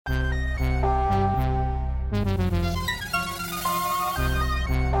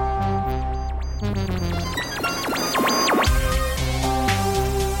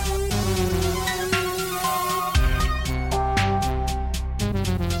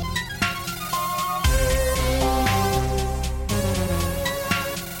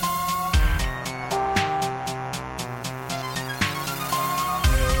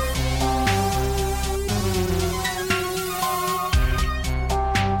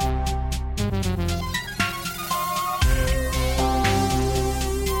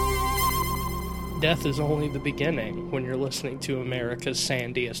death is only the beginning when you're listening to America's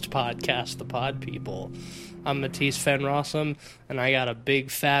sandiest podcast, The Pod People. I'm Matisse Fenrossum, and I got a big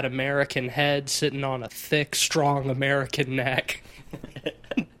fat American head sitting on a thick, strong American neck.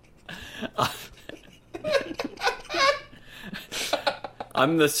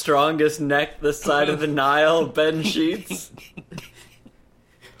 I'm the strongest neck this side of the Nile, Ben Sheets.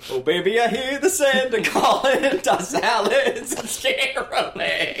 Oh baby, I hear the Santa calling, toss salads and scarab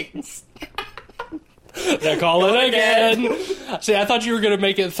eggs. They're calling again. See, I thought you were going to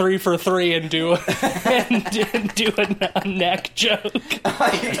make it 3 for 3 and do a neck joke.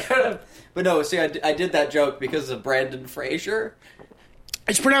 But no, see, I did that joke because of Brandon Fraser.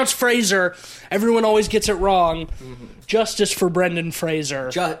 It's pronounced Fraser. Everyone always gets it wrong. Mm-hmm. Justice for Brendan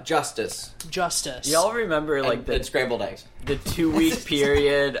Fraser. Justice. Y'all remember like and scrambled eggs. The 2-week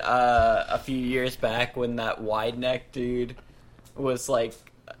period a few years back when that wide neck dude was like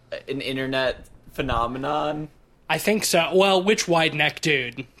an internet phenomenon? I think so. Well, which wide neck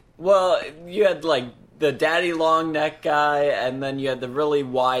dude? Well, you had like the daddy long neck guy, and then you had the really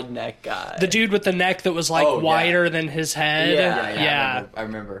wide neck guy. The dude with the neck that was like wider than his head. Yeah. I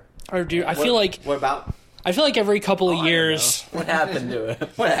remember. Or dude, I feel like every couple of years. What happened to it?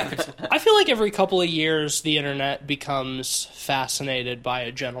 What happened? I feel like every couple of years the internet becomes fascinated by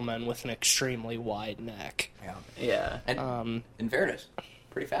a gentleman with an extremely wide neck. Yeah. And in fairness,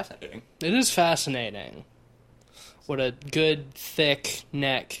 pretty fascinating. It is fascinating what a good, thick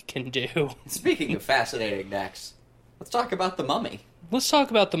neck can do. Speaking of fascinating necks, let's talk about The Mummy. Let's talk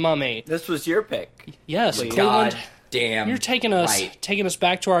about The Mummy. This was your pick. Yes, God Cleveland. Damn. You're taking us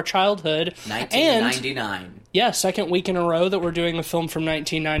back to our childhood. 1999. And, yeah, second week in a row that we're doing a film from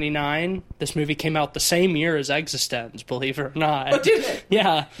 1999. This movie came out the same year as Existenz, believe it or not. Oh, did it?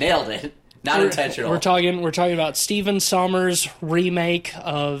 Yeah. Nailed it. Not intentional. We're talking about Stephen Sommers' remake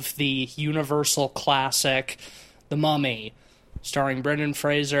of the Universal classic The Mummy, starring Brendan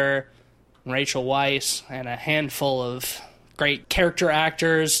Fraser, Rachel Weisz, and a handful of great character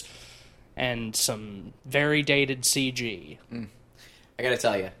actors and some very dated CG. I gotta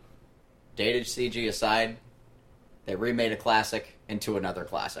tell you, dated CG aside, they remade a classic into another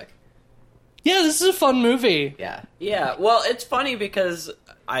classic. Yeah, this is a fun movie. Yeah, well, it's funny because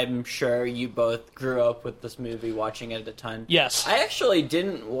I'm sure you both grew up with this movie, watching it a ton. Yes. I actually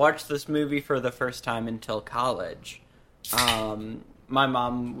didn't watch this movie for the first time until college. My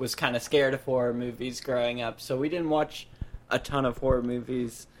mom was kind of scared of horror movies growing up, so we didn't watch a ton of horror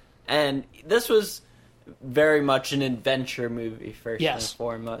movies. And this was very much an adventure movie, first and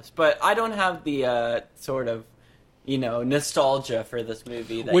foremost. But I don't have the sort of, nostalgia for this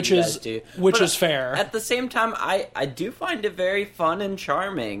movie that you guys do. Which is fair. At the same time, I do find it very fun and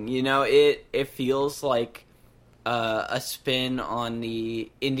charming. It feels like a spin on the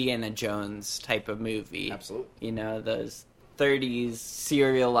Indiana Jones type of movie. Absolutely. Those 30s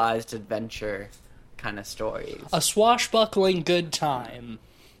serialized adventure kind of stories. A swashbuckling good time.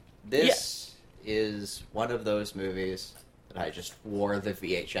 This is one of those movies that I just wore the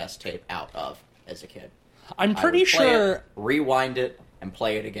VHS tape out of as a kid. I'm pretty sure... rewind it, and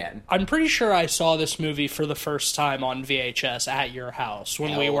play it again. I'm pretty sure I saw this movie for the first time on VHS at your house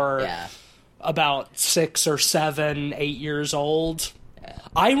when we were about 6 or 7, 8 years old. Yeah.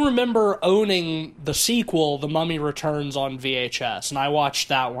 I remember owning the sequel, The Mummy Returns, on VHS, and I watched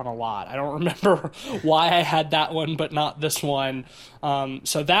that one a lot. I don't remember why I had that one, but not this one.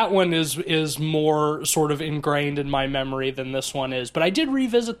 So that one is more sort of ingrained in my memory than this one is. But I did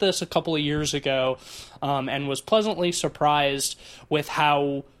revisit this a couple of years ago, and was pleasantly surprised with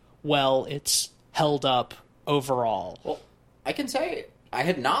how well it's held up overall. Well, I can say I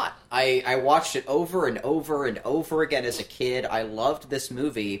had not. I watched it over and over and over again as a kid. I loved this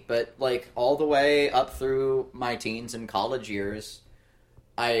movie, but all the way up through my teens and college years,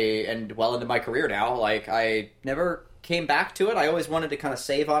 and well into my career now, I never came back to it. I always wanted to kind of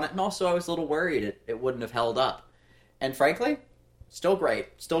save on it, and also I was a little worried it wouldn't have held up. And frankly, still great,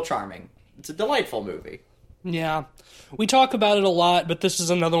 still charming. It's a delightful movie. Yeah. We talk about it a lot, but this is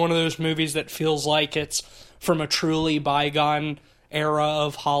another one of those movies that feels like it's from a truly bygone era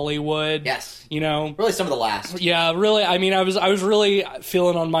of Hollywood. Yes. Really some of the last. Yeah, really. I mean, I was really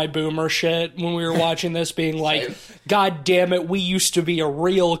feeling on my boomer shit when we were watching this, being like, God damn it, we used to be a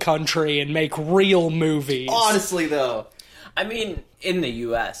real country and make real movies. Honestly, though. I mean, in the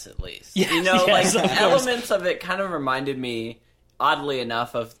U.S. at least. Yes, elements of it kind of reminded me, oddly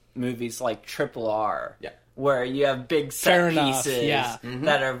enough, of movies like Triple R. Yeah. where you have big set pieces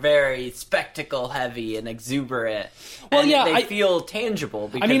that are very spectacle heavy and exuberant. Well, and they feel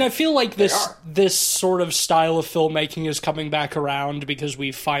tangible. I mean, I feel like this sort of style of filmmaking is coming back around because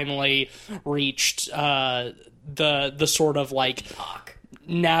we've finally reached the sort of like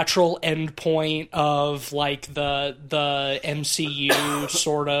natural endpoint of like the MCU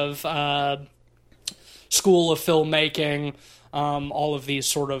sort of school of filmmaking. All of these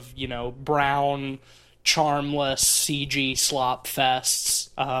sort of, you know, brown, charmless CG slop fests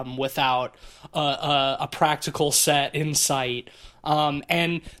without a practical set in sight.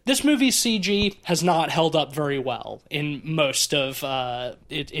 And this movie's CG has not held up very well in most of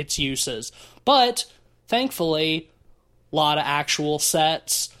its uses. But, thankfully, a lot of actual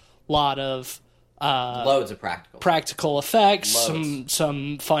sets, a lot of loads of practical effects,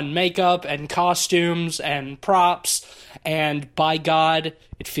 some fun makeup and costumes and props, and by God,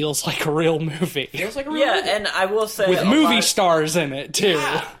 it feels like a real movie. And I will say with movie stars in it too.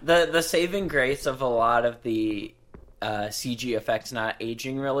 Yeah. The saving grace of a lot of the CG effects not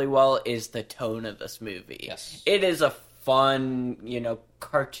aging really well is the tone of this movie. Yes, it is a fun, you know,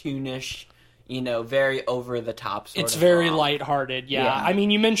 cartoonish, you know, very over-the-top sort of It's very drama. Lighthearted, yeah. I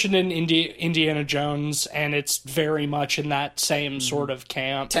mean, you mentioned in Indiana Jones, and it's very much in that same sort of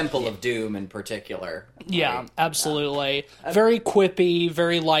camp. Temple of Doom in particular. Yeah, absolutely. Very quippy,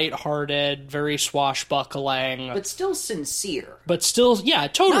 very lighthearted, very swashbuckling. But still sincere. But still, yeah,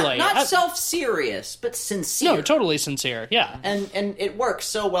 totally. Not self-serious, but sincere. No, totally sincere, yeah. And it works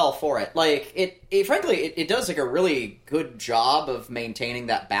so well for it. Like, it does like a really good job of maintaining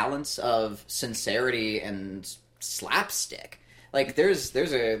that balance of sincerity and slapstick. Like, there's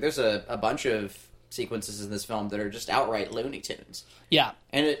a bunch of sequences in this film that are just outright Looney Tunes. Yeah,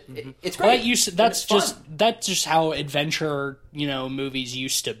 and it's great. Well, that's just how adventure, you know, movies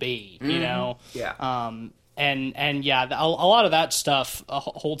used to be. You know, and yeah, a lot of that stuff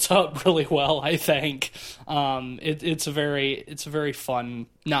holds up really well. I think it's a very fun,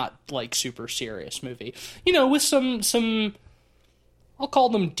 not like super serious movie. You know, with some. I'll call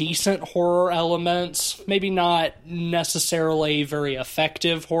them decent horror elements. Maybe not necessarily very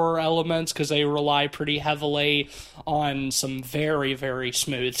effective horror elements because they rely pretty heavily on some very, very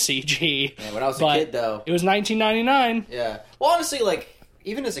smooth CG. Yeah, when I was a kid, though. It was 1999. Yeah. Well, honestly, like,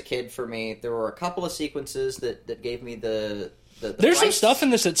 even as a kid for me, there were a couple of sequences that gave me the There's some stuff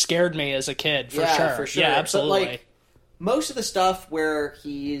in this that scared me as a kid, for sure. Yeah, absolutely. But, like, most of the stuff where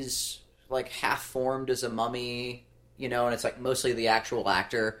he's, like, half-formed as a mummy... You know, and it's like mostly the actual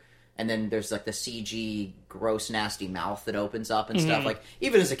actor, and then there's like the CG gross, nasty mouth that opens up and stuff. Like,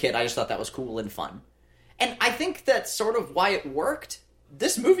 even as a kid, I just thought that was cool and fun. And I think that's sort of why it worked.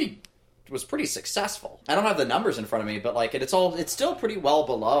 This movie was pretty successful. I don't have the numbers in front of me, but like it's still pretty well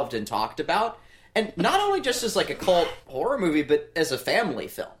beloved and talked about. And not only just as like a cult horror movie, but as a family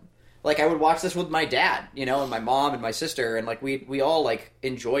film. Like, I would watch this with my dad, you know, and my mom and my sister, and like we all like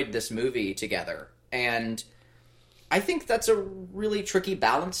enjoyed this movie together. And I think that's a really tricky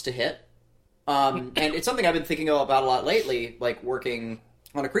balance to hit. And it's something I've been thinking about a lot lately, like working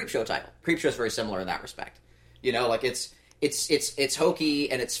on a Creepshow title. Creepshow is very similar in that respect. You know, like it's hokey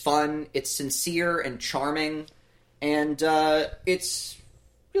and it's fun, it's sincere and charming, and it's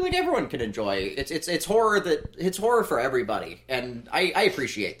like everyone can enjoy. It's horror it's horror for everybody, and I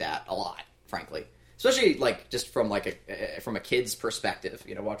appreciate that a lot, frankly. Especially, like, just from, like, from a kid's perspective,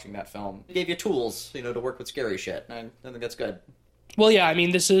 you know, watching that film. It gave you tools, you know, to work with scary shit, and I think that's good. Well, yeah, I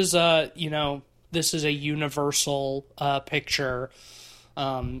mean, this is, you know, this is a Universal picture,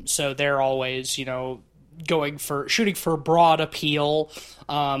 so they're always, you know, shooting for broad appeal.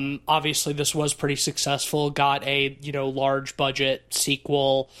 Obviously, this was pretty successful, got a, you know, large budget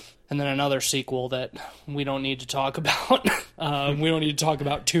sequel, and then another sequel that we don't need to talk about. We don't need to talk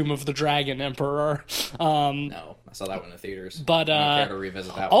about Tomb of the Dragon Emperor. No, I saw that one in the theaters. But I don't care to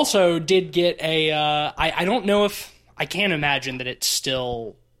revisit that also did get a... I don't know if... I can't imagine that it's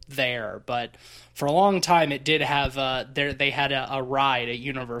still there, but for a long time it did have... they had a ride at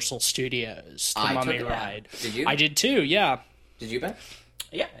Universal Studios, the Mummy ride. Did you? I did too, yeah. Did you, Ben?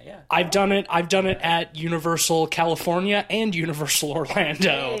 Yeah. I've done it at Universal California and Universal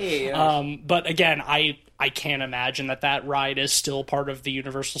Orlando. Hey. But again, I can't imagine that ride is still part of the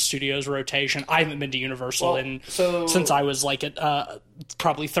Universal Studios rotation. I haven't been to Universal since I was like at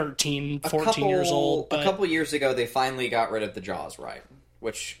probably 13, 14 years old. But... A couple years ago, they finally got rid of the Jaws ride,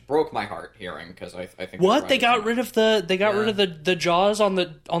 which broke my heart hearing because I think what they got rid of the Jaws on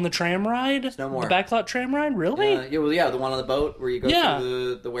the tram ride. There's no more. The backlot tram ride, really? The one on the boat where you go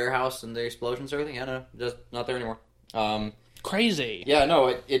through the warehouse and the explosions and everything. Yeah, no, just not there anymore. Crazy. Yeah,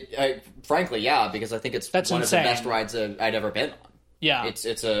 no, frankly, yeah, because I think it's That's one insane. of the best rides I'd ever been on. Yeah. It's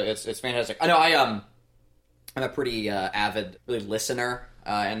fantastic. I know I'm a pretty avid really listener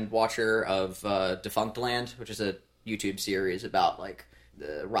and watcher of Defunctland, which is a YouTube series about like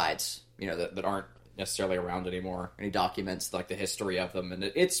the rides, that aren't necessarily around anymore. And he documents like the history of them,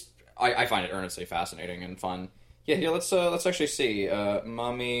 and I find it earnestly fascinating and fun. Yeah, let's actually see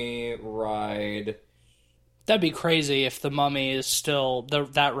Mummy ride. That'd be crazy if the Mummy is still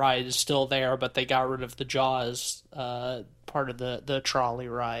that ride is still there, but they got rid of the Jaws part of the trolley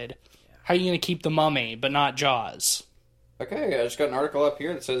ride. How are you going to keep the Mummy but not Jaws? Okay, I just got an article up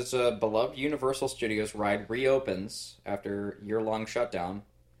here that says beloved Universal Studios ride reopens after year-long shutdown.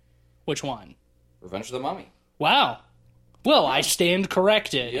 Which one? Revenge of the Mummy. Wow. Well, I stand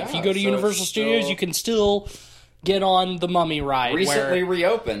corrected. Yeah, if you go to Universal Studios, you can still get on the Mummy ride. Recently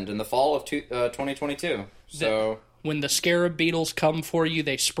reopened in the fall of 2022. So when the scarab beetles come for you,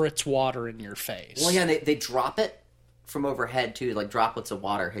 they spritz water in your face. Well, yeah, they drop it from overhead too. Like droplets of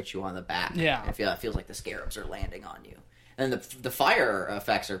water hit you on the back. Yeah, it feels like the scarabs are landing on you. And the fire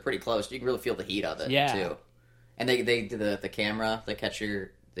effects are pretty close. You can really feel the heat of it too. And they do the camera. They catch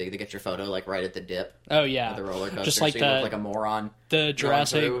they get your photo like right at the dip. Oh yeah, of the roller coaster. Just like so you look like a moron. The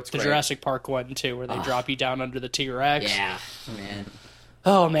Jurassic Park one too, where they drop you down under the T-Rex. Yeah, man.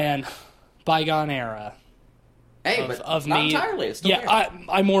 Oh man, bygone era. Hey, but not entirely. It's still there.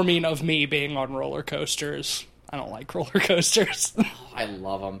 I more mean of me being on roller coasters. I don't like roller coasters. I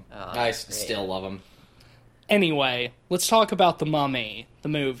love them. I still love them. Anyway, let's talk about The Mummy, the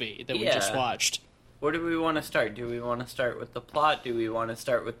movie that we just watched. Where do we want to start? Do we want to start with the plot? Do we want to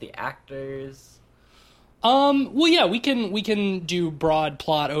start with the actors? Well, yeah, we can do broad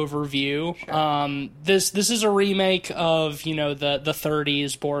plot overview. Sure. This is a remake of the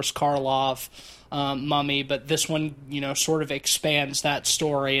 30s Boris Karloff Mummy, but this one sort of expands that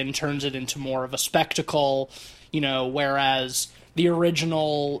story and turns it into more of a spectacle. Whereas the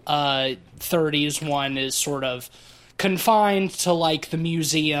original 30s one is sort of confined to like the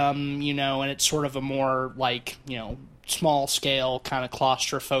museum, and it's sort of a more like small scale kind of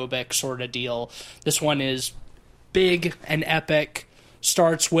claustrophobic sort of deal. This one is big and epic.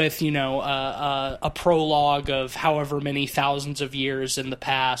 Starts with a prologue of however many thousands of years in the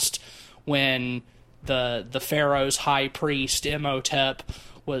past when the pharaoh's high priest Imhotep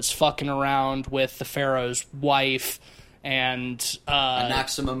was fucking around with the pharaoh's wife and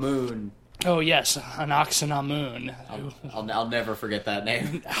Anaximammun. Oh yes, Anaximammun. I'll never forget that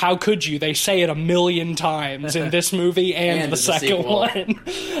name. How could you? They say it 1,000,000 times in this movie and the second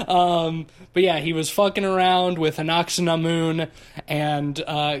one. But yeah, he was fucking around with Anaximammun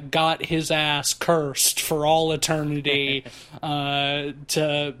and got his ass cursed for all eternity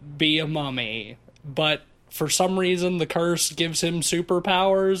to be a mummy. But for some reason, the curse gives him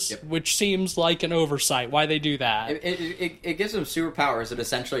superpowers, which seems like an oversight. Why they do that? It gives him superpowers. It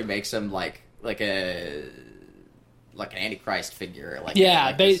essentially makes him like an Antichrist figure.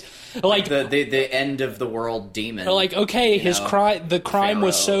 The end of the world demon. They're like, okay, the crime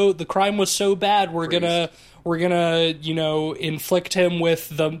was so bad. We're gonna inflict him with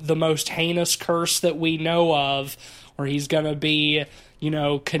the most heinous curse that we know of, where he's gonna be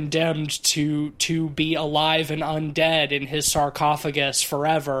condemned to be alive and undead in his sarcophagus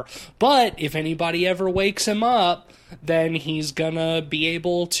forever. But if anybody ever wakes him up, then he's gonna be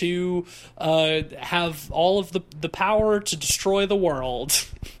able to have all of the power to destroy the world.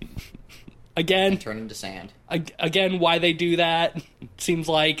 Again, turn into sand. Again, why they do that seems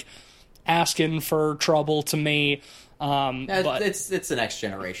like asking for trouble to me. But it's the next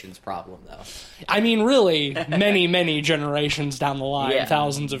generation's problem, though. I mean, really, many generations down the line,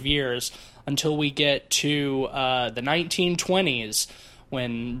 thousands of years, until we get to the 1920s,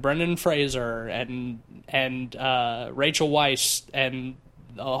 when Brendan Fraser and Rachel Weisz and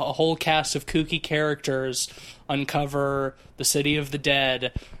a whole cast of kooky characters uncover the city of the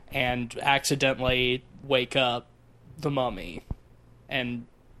dead and accidentally wake up the mummy and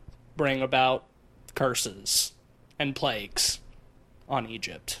bring about curses and plagues on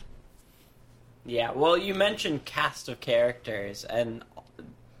Egypt. Yeah, well, you mentioned cast of characters, and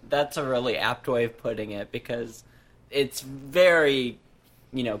that's a really apt way of putting it, because it's very,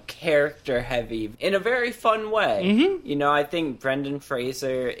 character heavy in a very fun way. Mm-hmm. I think Brendan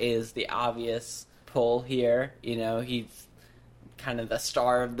Fraser is the obvious pull here. He's kind of the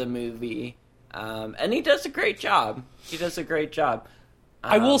star of the movie, and he does a great job.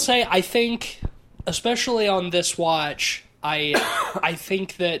 I will say, I think, especially on this watch, I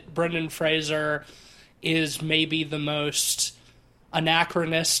think that Brendan Fraser is maybe the most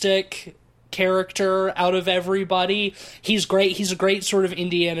anachronistic character out of everybody. He's great. He's a great sort of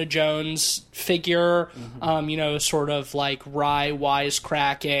Indiana Jones figure, sort of like wry,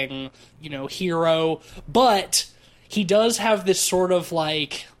 wisecracking, hero. But he does have this sort of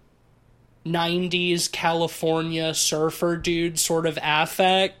like 90s California surfer dude sort of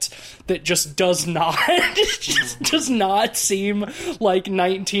affect that just does not does not seem like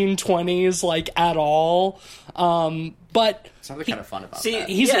 1920s like at all. But something kind of fun about that.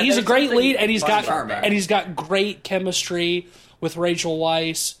 He's a great lead, and he's got great chemistry with Rachel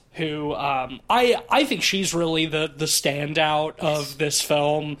Weisz, who I think she's really the standout of this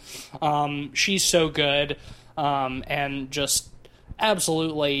film. She's so good, and just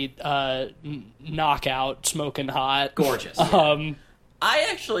absolutely knockout, smoking hot, gorgeous. I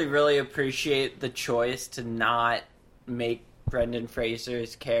actually really appreciate the choice to not make Brendan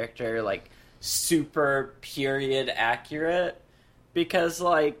Fraser's character like super period accurate, because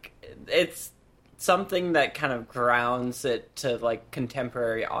like it's something that kind of grounds it to like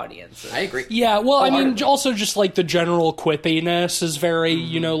contemporary audiences. I agree. Yeah, well, I mean, also just like the general quippiness is very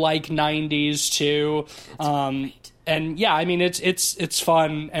like 90s too. And yeah, I mean it's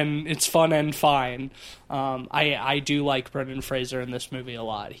fun, and it's fun and fine. I do like Brendan Fraser in this movie a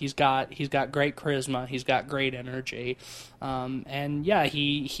lot. He's got great charisma. He's got great energy, and yeah,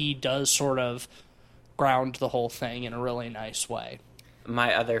 he does sort of ground the whole thing in a really nice way.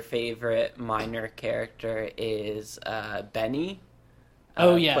 My other favorite minor character is Benny.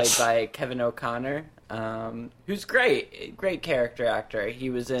 Yes, played by Kevin O'Connor, who's great character actor. He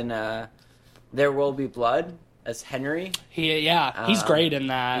was in There Will Be Blood as Henry. He's great in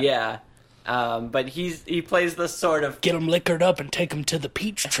that. Yeah. But he plays this sort of... Get him liquored up and take him to the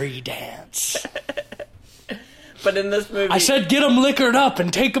Peachtree Dance. But in this movie... I said get him liquored up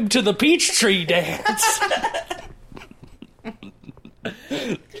and take him to the Peachtree Dance.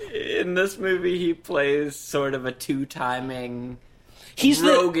 In this movie, he plays sort of a two-timing... He's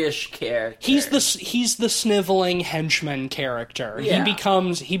roguish character. He's the sniveling henchman character. Yeah.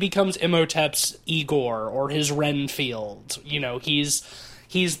 He becomes Imhotep's Igor or his Renfield.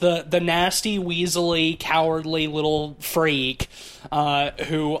 He's the nasty, weaselly, cowardly little freak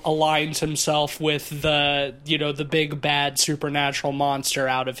who aligns himself with the big bad supernatural monster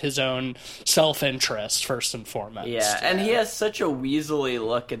out of his own self-interest first and foremost. Yeah, and he has such a weaselly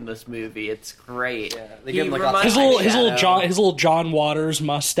look in this movie. It's great. Yeah, they give him his little John Waters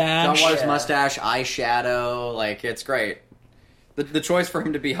mustache. John Waters mustache, eyeshadow, like it's great. The choice for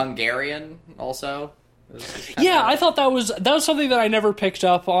him to be Hungarian also. Yeah, I thought that was something that I never picked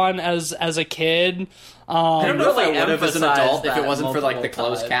up on as a kid. I don't know if I would have as an adult if it wasn't for like the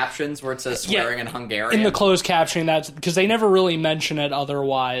closed captions where it says swearing in Hungarian. In the closed captioning, that's because they never really mention it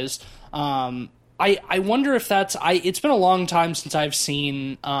otherwise. I wonder if that's it's been a long time since I've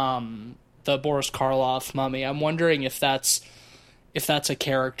seen the Boris Karloff Mummy. I'm wondering if that's a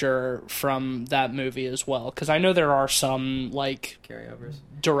character from that movie as well, because I know there are some like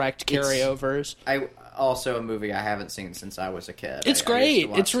direct carryovers. Also a movie I haven't seen since I was a kid. It's great.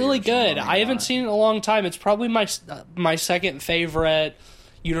 It's really good. I haven't seen it in a long time. It's probably my second favorite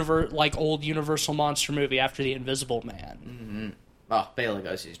old Universal monster movie after The Invisible Man. Mm-hmm. Oh, Bela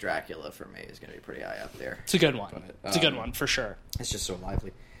Lugosi's Dracula for me is going to be pretty high up there. It's a good one. It's a good one for sure. It's just so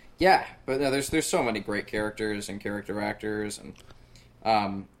lively. Yeah, but no, there's so many great characters and character actors, and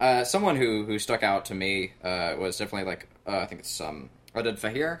someone who stuck out to me was definitely like I think it's Oded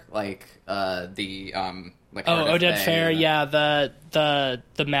Fehr, Oded Fehr, yeah,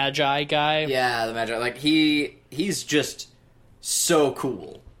 the Magi guy. Yeah, the Magi. Like he's just so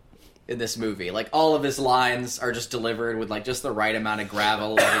cool in this movie. Like all of his lines are just delivered with like just the right amount of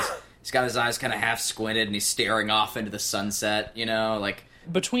gravel. He's got his eyes kind of half squinted and he's staring off into the sunset. Like.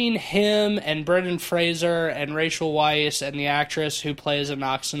 Between him and Brendan Fraser and Rachel Weisz and the actress who plays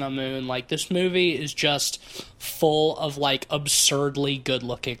Anoxina Moon, like this movie is just full of like absurdly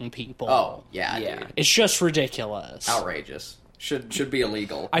good-looking people. Oh, yeah. Dude. It's just ridiculous. Outrageous. Should be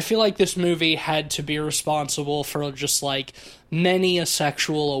illegal. I feel like this movie had to be responsible for just like many a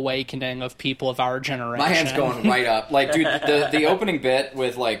sexual awakening of people of our generation. My hand's going right up. Like, dude, the opening bit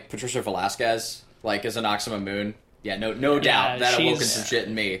with like Patricia Velasquez, like as Anoxina Moon. Yeah, no doubt that awoken some shit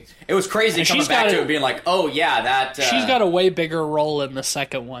in me. It was crazy coming back to it, being like, "Oh yeah, that." She's got a way bigger role in the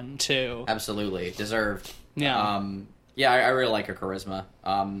second one too. Absolutely deserved. Yeah, yeah, I really like her charisma.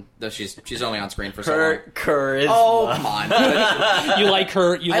 Though she's only on screen for so long. Charisma. Oh come on! You like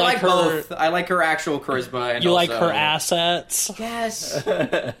her? I like her. Both. I like her actual charisma, and you also, like her assets. Yes,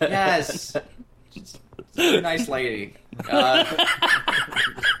 yes. She's a nice lady.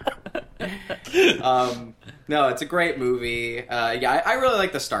 No, it's a great movie. I really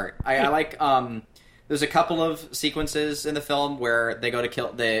like the start. I like. There's a couple of sequences in the film where they go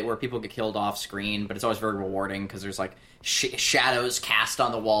to where people get killed off screen, but it's always very rewarding because there's like shadows cast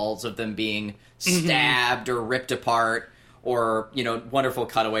on the walls of them being stabbed or ripped apart, or wonderful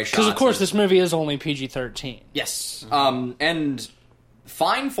cutaway shots. Because of course this movie is only PG-13. Yes, and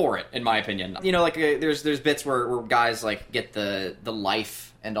fine for it, in my opinion. There's bits where guys like get the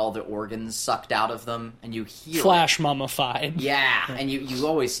life and all the organs sucked out of them, and you hear Flash mummified. Yeah, and you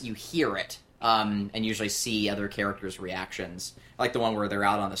always hear it. And usually see other characters' reactions, like the one where they're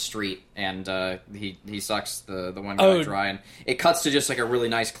out on the street and he sucks the one guy dry, and it cuts to just like a really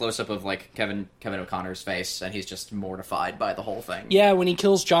nice close up of like Kevin O'Connor's face, and he's just mortified by the whole thing. Yeah, when he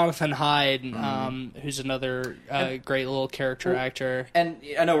kills Jonathan Hyde, who's another great little character actor. And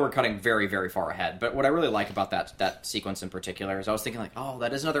I know we're cutting very, very far ahead, but what I really like about that sequence in particular is I was thinking like, oh,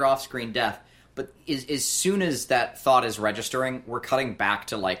 that is another off-screen death, but as soon as that thought is registering, we're cutting back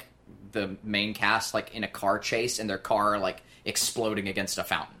to like the main cast like in a car chase and their car like exploding against a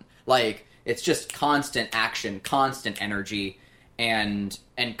fountain. Like it's just constant action, constant energy, and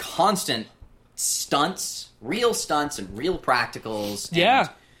constant stunts, real stunts and real practicals. Yeah.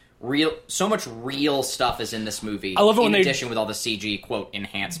 So much real stuff is in this movie. I love it when in addition with all the CG quote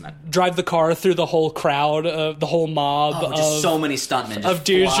enhancement. Drive the car through the whole crowd, the whole mob just so many stuntmen of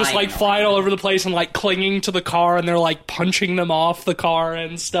dudes just like flying all over the place and like clinging to the car, and they're like punching them off the car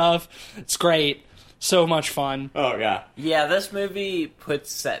and stuff. It's great. So much fun. Oh yeah. Yeah, this movie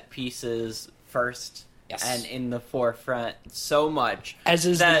puts set pieces first. Yes. And in the forefront so much. As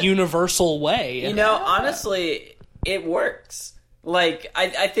is the universal way. Honestly, it works. Like,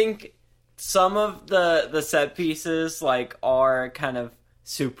 I think some of the set pieces, like, are kind of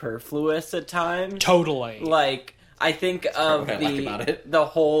superfluous at times. Totally. Like, I think of the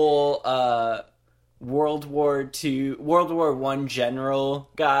whole World War I general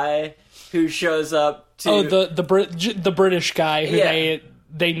guy who shows up to... Oh, the British guy who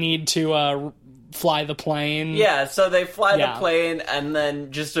they need to... fly the plane. Yeah, so they fly the plane and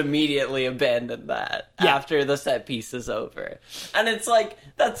then just immediately abandon that after the set piece is over. And it's like,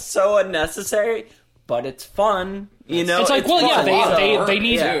 that's so unnecessary, but it's fun. It's like, they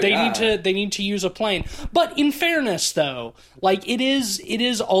need to use a plane. But in fairness, though, like it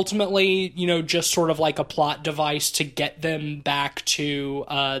is ultimately, just sort of like a plot device to get them back to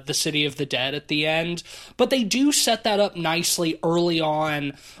the City of the Dead at the end. But they do set that up nicely early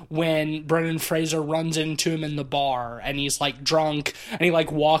on when Brendan Fraser runs into him in the bar and he's like drunk and he like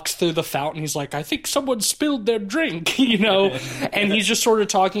walks through the fountain. He's like, I think someone spilled their drink, and he's just sort of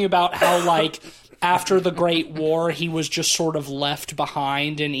talking about how like after the Great War, he was just sort of left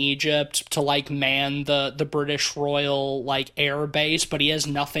behind in Egypt to, like, man the British Royal, like, air base, but he has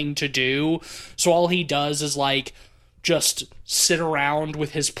nothing to do. So all he does is, like, just sit around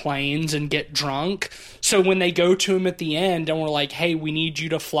with his planes and get drunk. So when they go to him at the end and we're like, hey, we need you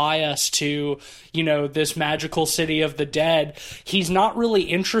to fly us to, this magical City of the Dead, he's not really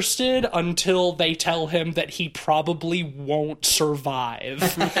interested until they tell him that he probably won't survive.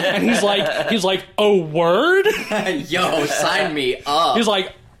 And he's like, oh, word? Yo, sign me up.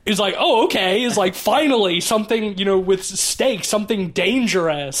 He's like, oh, okay. He's like, finally, something, with stakes, something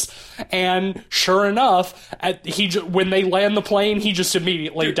dangerous. And sure enough, when they land the plane, he just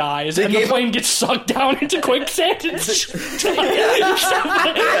immediately dies. And the plane gets sucked down into quicksand. It's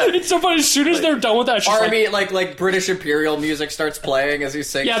so funny. As soon as they're done with that, Army, like British Imperial music starts playing as he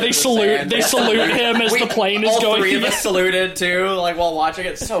sings. Yeah, they salute him as the plane is going. All three of us saluted, too, like, while watching it.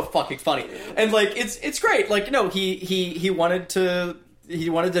 It's so fucking funny. And, like, it's great. Like, he wanted to... He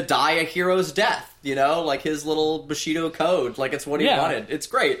wanted to die a hero's death, like his little Bushido code. Like, it's what he wanted. It's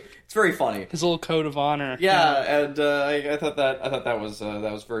great. It's very funny. His little code of honor. Yeah. And I thought that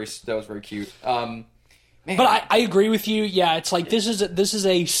was very cute. Man. But I agree with you. Yeah, it's like this is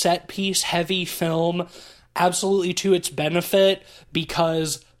a set piece heavy film, absolutely to its benefit,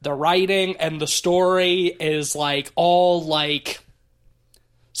 because the writing and the story is like all like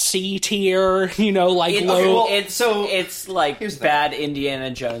C tier, like low. It's like bad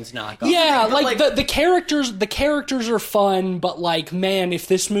Indiana Jones knockoff. Yeah, like the characters are fun, but like, man, if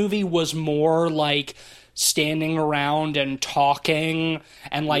this movie was more like standing around and talking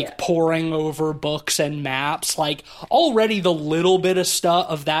and like poring over books and maps, like already the little bit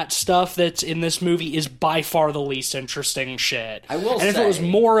of that stuff that's in this movie is by far the least interesting shit. If it was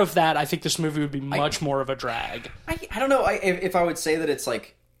more of that, I think this movie would be much more of a drag. I don't know if I would say that it's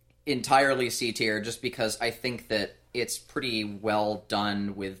like entirely C tier, just because I think that it's pretty well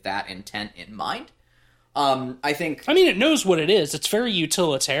done with that intent in mind. I mean, it knows what it is. It's very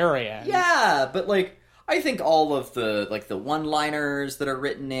utilitarian. Yeah, but like, I think all of the the one-liners that are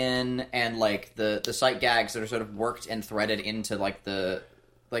written in, and the sight gags that are sort of worked and threaded into the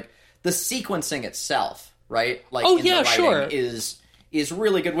sequencing itself, right? The writing sure. is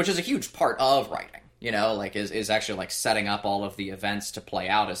really good, which is a huge part of writing. Is actually setting up all of the events to play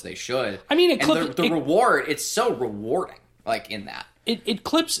out as they should. I mean, reward, it's so rewarding, in that. It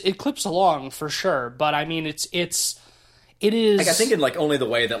clips along for sure, but I mean, it is. I think in only the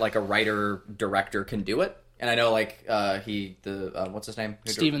way that a writer director can do it, and I know what's his name?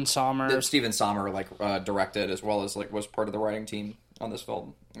 Steven Sommer. Steven Sommer directed as well as was part of the writing team on this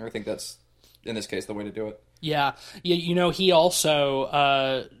film. I think that's in this case the way to do it. Yeah. He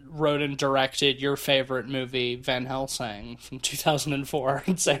also wrote and directed your favorite movie, Van Helsing, from 2004.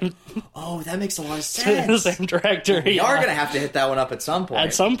 Oh, that makes a lot of sense. The same director. We are going to have to hit that one up at some point.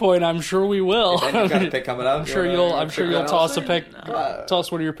 At some point, I'm sure we will. Then you've got a pick coming up. I'm sure you'll toss a pick.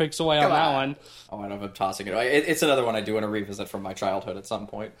 Toss one of your picks away on that one. Oh, I don't know if I'm tossing it. It's another one I do want to revisit from my childhood at some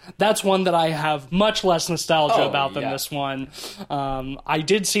point. That's one that I have much less nostalgia about than this one. I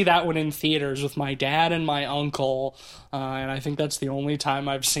did see that one in theaters with my dad and my uncle, and I think that's the only time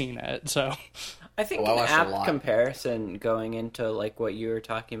I've seen it. So, I think an apt comparison going into what you were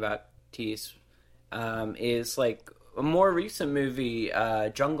talking about, Tease, is a more recent movie,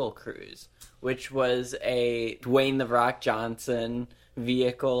 Jungle Cruise, which was a Dwayne "The Rock" Johnson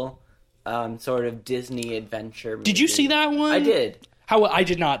vehicle. Sort of Disney adventure movie. Did you see that one? I did. I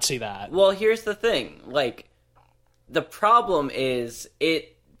did not see that. Well, here's the thing. The problem is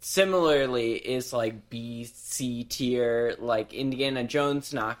it similarly is B, C tier, Indiana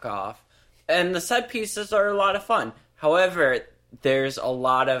Jones knockoff. And the set pieces are a lot of fun. However, there's a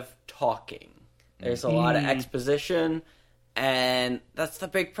lot of talking. There's a lot of exposition. And that's the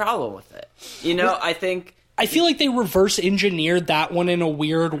big problem with it. I feel like they reverse engineered that one in a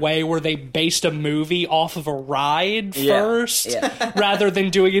weird way where they based a movie off of a ride first rather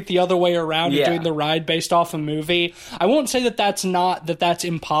than doing it the other way around and doing the ride based off a movie. I won't say that's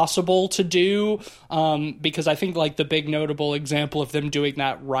impossible to do because I think the big notable example of them doing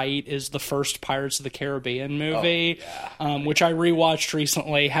that right is the first Pirates of the Caribbean movie, which I rewatched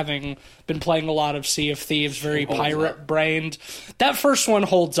recently, having been playing a lot of Sea of Thieves, very pirate-brained. That first one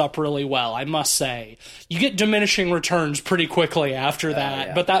holds up really well, I must say. You get diminishing returns pretty quickly after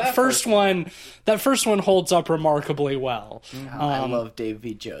that, but that first one holds up remarkably well. I love Dave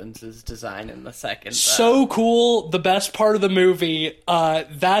V. Jones's design in the second. So cool. The best part of the movie,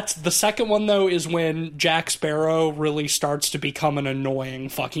 that's the second one though, is when Jack Sparrow really starts to become an annoying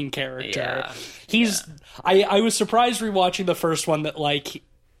fucking character. I was surprised rewatching the first one that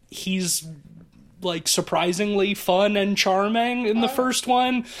he's surprisingly fun and charming in the first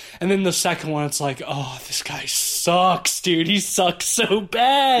one, and then the second one it's oh, this guy sucks, dude. He sucks so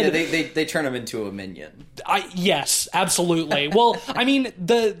bad. Yeah, they turn him into a minion. Yes, absolutely. Well, I mean,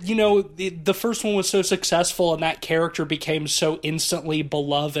 the first one was so successful and that character became so instantly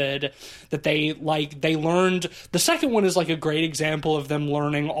beloved that they learned. The second one is a great example of them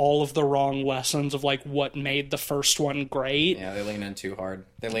learning all of the wrong lessons of what made the first one great. Yeah, they lean in too hard.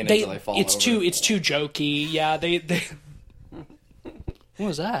 They lean until they fall over. It's too jokey. Yeah, they What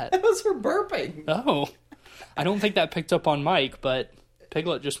was that? That was her burping. Oh. I don't think that picked up on mic, but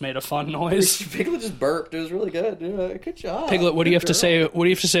Piglet just made a fun noise. Piglet just burped. It was really good. Good job. Piglet, what do you have to say? What do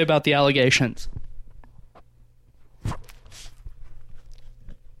you have to say about the allegations?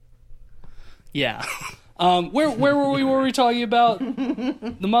 Yeah. Where were we? Were we talking about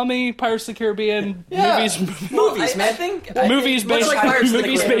The Mummy, Pirates of the Caribbean, movies, man? I think movies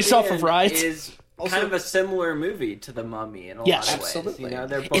based off of rides. Is kind of a similar movie to The Mummy in a lot of ways. Absolutely. They're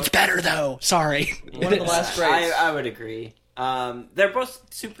both, it's better though. Sorry, one of the last greats. I would agree. They're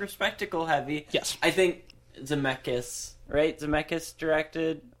both super spectacle heavy. Yes, I think Zemeckis, right? Zemeckis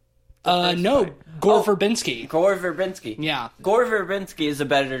directed. No, Gore Verbinski. Gore Verbinski. Yeah. Gore Verbinski is a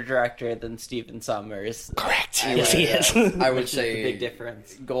better director than Steven Sommers. Correct. Yes, he is. I would say big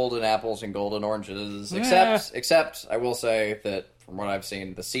difference. Golden apples and golden oranges. Except I will say that from what I've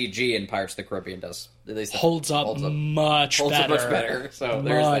seen, the CG in Pirates of the Caribbean does at least holds up much better. So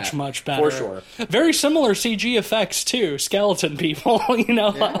there's much better for sure. Very similar CG effects too. Skeleton people,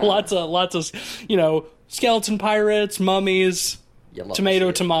 lots of skeleton pirates, mummies. Tomato.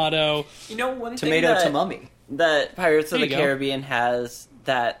 One tomato thing to mummy that Pirates of the Caribbean has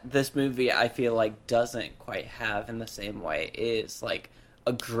that this movie I feel doesn't quite have in the same way is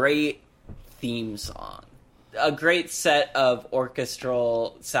a great theme song, a great set of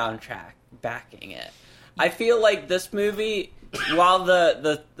orchestral soundtrack backing it. I feel this movie, while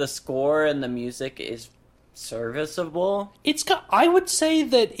the score and the music is serviceable, I would say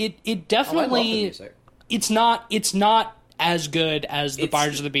that it definitely. I love the music. it's not as good as the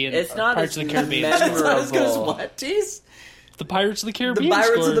Pirates of the Caribbean. It's not Pirates as of the Caribbean. memorable. It's not as good as what, Tease? The Pirates of the Caribbean. The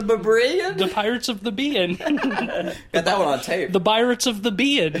Pirates score. of the Barbarian? The Pirates of the Bean. Got that one on tape. The Pirates of the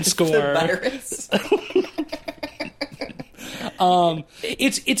Bean score. The Pirates.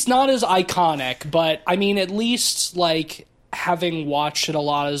 It's not as iconic, but I mean, at least like having watched it a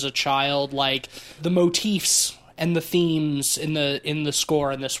lot as a child, like the motifs and the themes in the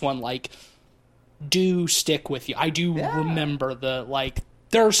score in this one, like, do stick with you. I do remember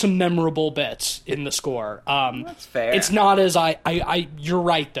there are some memorable bits in the score. That's fair. It's not as you're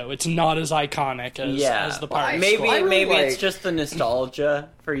right though. It's not as iconic as the Pirates maybe score. maybe it's just the nostalgia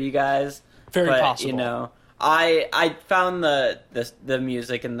for you guys. Very but, possible. You know, I found the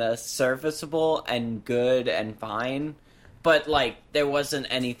music and the serviceable and good and fine, but like there wasn't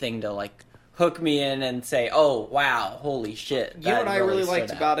anything to like hook me in and say, "Oh wow, holy shit!" You know what I really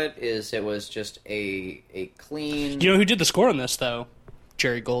liked about it is it was just a clean. You know who did the score on this though?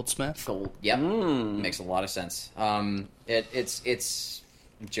 Jerry Goldsmith. Yep, makes a lot of sense. It's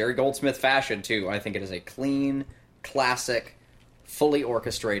Jerry Goldsmith fashion too. I think it is a clean, classic, fully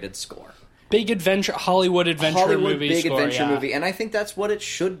orchestrated score. Big adventure, Hollywood adventure movie. Big score, adventure movie, and I think that's what it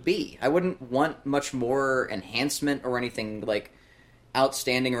should be. I wouldn't want much more enhancement or anything like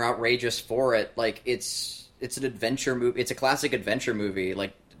outstanding or outrageous for it. Like it's an adventure movie. It's a classic adventure movie.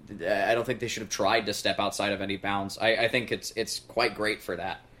 Like I don't think they should have tried to step outside of any bounds. I think it's quite great for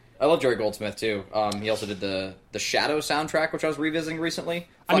that. I love Jerry Goldsmith too. He also did the Shadow soundtrack, which I was revisiting recently.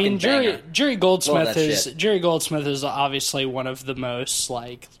 I mean, Jerry Goldsmith Jerry Goldsmith is obviously one of the most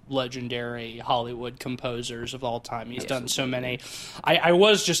like legendary Hollywood composers of all time. He's done so many. I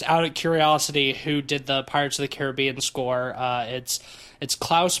was just out of curiosity who did the Pirates of the Caribbean score. It's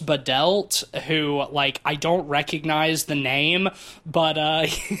Klaus Badelt, who, like, I don't recognize the name, but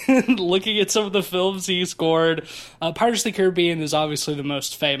looking at some of the films he scored, Pirates of the Caribbean is obviously the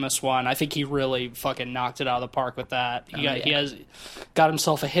most famous one. I think he really fucking knocked it out of the park with that. He has got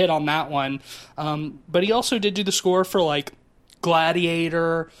himself a hit on that one. But he also did do the score for, like,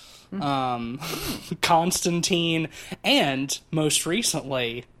 Gladiator, Constantine, and, most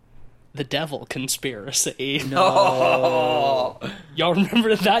recently, The Devil Conspiracy. No. Y'all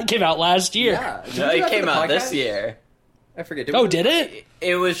remember that came out last year? Yeah, No, it came out this year. I forget. Did it?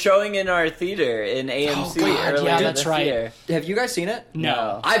 It was showing in our theater in AMC earlier that's this right. year. Have you guys seen it?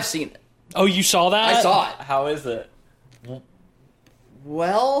 No. I've seen it. Oh, you saw that? I saw it. How is it?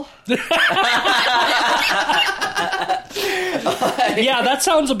 Well, Yeah, that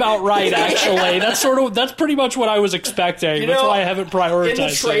sounds about right. Actually, that's pretty much what I was expecting. That's why I haven't prioritized. in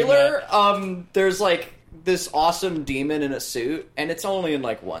the trailer, there's like this awesome demon in a suit, and it's only in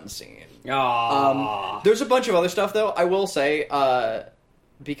like one scene. There's a bunch of other stuff though. I will say,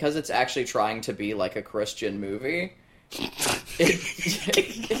 because it's actually trying to be like a Christian movie.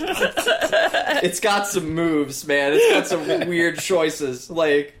 It's got some moves, man. It's got some weird choices.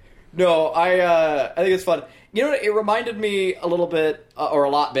 Like, no, I think it's fun. You know, it reminded me a little bit, or a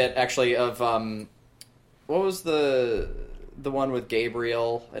lot bit actually, of what was the one with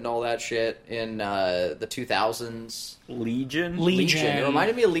Gabriel and all that shit in the 2000s? Legion. It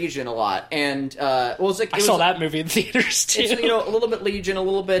reminded me of Legion a lot, and I saw that movie in theaters too. It's, a little bit Legion, a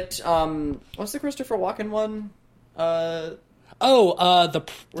little bit. What's the Christopher Walken one? The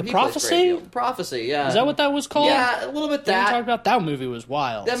Prophecy? Prophecy, yeah. Is that what that was called? Yeah, a little bit We that. talked about that movie was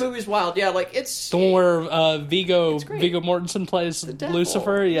wild. That movie's wild, yeah. Like it's the one where Viggo Mortensen plays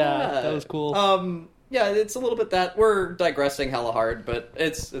Lucifer. Yeah, that was cool. Yeah, it's a little bit that. We're digressing hella hard, but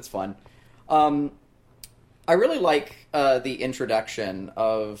it's fun. I really like the introduction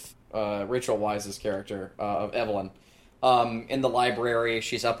of Rachel Weisz's character of Evelyn. In the library,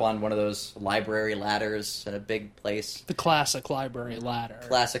 she's up on one of those library ladders at a big place. The classic library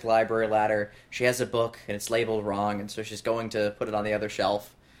ladder. She has a book, and it's labeled wrong, and so she's going to put it on the other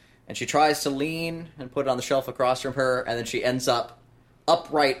shelf. And she tries to lean and put it on the shelf across from her, and then she ends up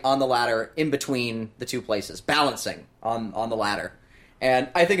upright on the ladder in between the two places, balancing on the ladder. And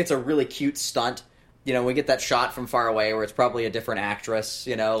I think it's a really cute stunt. You know, we get that shot from far away where it's probably a different actress,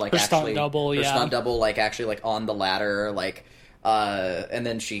 like her actually... stunt double, her stunt double, actually, on the ladder, and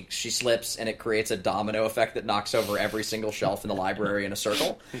then she slips, and it creates a domino effect that knocks over every single shelf in the library in a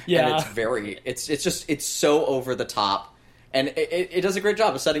circle. Yeah. And it's so over the top, and it does a great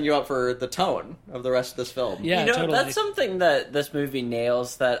job of setting you up for the tone of the rest of this film. Yeah, totally. That's something that this movie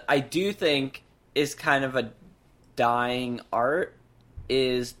nails that I do think is kind of a dying art,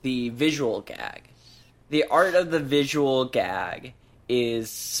 is the visual gag. The art of the visual gag is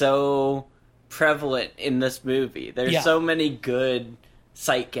so prevalent in this movie. There's so many good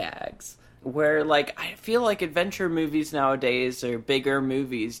sight gags where, like, I feel like adventure movies nowadays, or bigger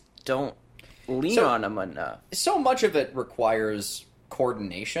movies, don't lean on them enough. So much of it requires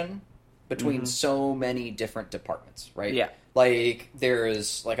coordination between so many different departments, right? Yeah. Like,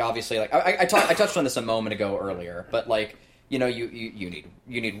 there's, like, obviously, like, I touched on this a moment ago earlier, but, like, you know, you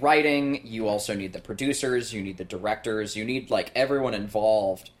need writing, you also need the producers, you need the directors, you need, like, everyone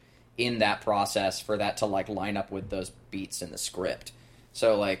involved in that process for that to, like, line up with those beats in the script.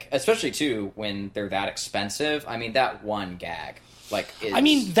 So, like, especially, too, when they're that expensive, I mean, that one gag, like, is... I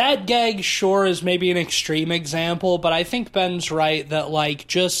mean, that gag, sure, is maybe an extreme example, but I think Ben's right that, like,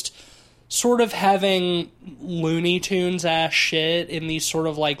 just sort of having Looney Tunes-ass shit in these sort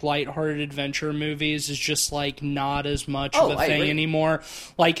of, like, lighthearted adventure movies is just, like, not as much of a thing anymore.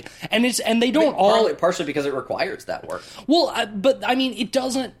 Like, and they don't partially because it requires that work. Well, but, I mean, it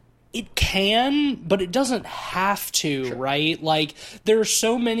doesn't... It can, but it doesn't have to, right? Like, there are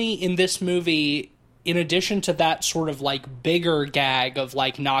so many in this movie, in addition to that sort of, like, bigger gag of,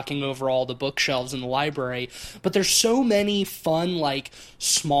 like, knocking over all the bookshelves in the library, but there's so many fun, like,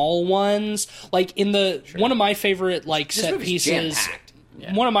 small ones. Like, in the... One of my favorite, like, set pieces...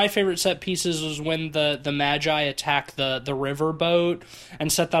 Yeah. One of my favorite set pieces was when the Magi attack the river boat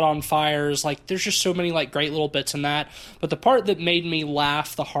and set that on fire. Like, there's just so many, like, great little bits in that. But the part that made me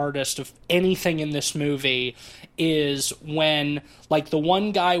laugh the hardest of anything in this movie is when, like, the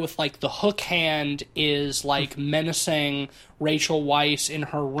one guy with, like, the hook hand is, like, menacing Rachel Weisz in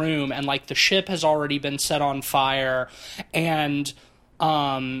her room, and, like, the ship has already been set on fire, and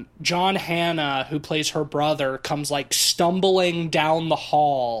John Hannah, who plays her brother, comes, like, stumbling down the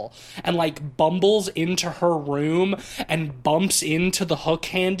hall and, like, bumbles into her room and bumps into the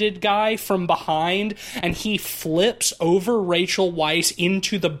hook-handed guy from behind, and he flips over Rachel Weisz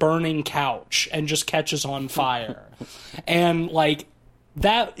into the burning couch and just catches on fire. And, like,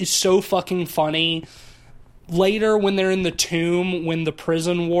 that is so fucking funny. Later, when they're in the tomb, when the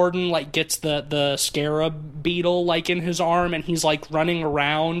prison warden, like, gets the scarab beetle, like, in his arm, and he's, like, running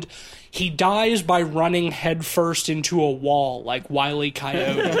around, he dies by running headfirst into a wall, like Wile E.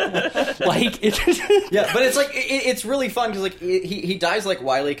 Coyote. Like, yeah, but it's, like, it's really fun, because, like, he dies like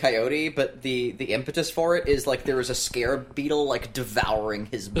Wile E. Coyote, but the impetus for it is, like, there is a scarab beetle, like, devouring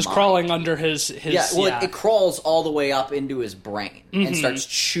his mind. It's crawling under his yeah, well, it crawls all the way up into his brain, and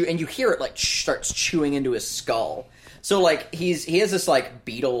starts and you hear it, like, starts chewing into his skull. So, like, he has this, like,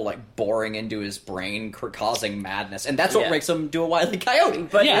 beetle, like, boring into his brain, causing madness, and that's what makes him do a Wile E. Coyote.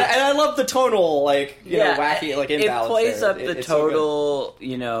 But and I love the tonal, like, you know, wacky, like, imbalance. It plays there. up the total,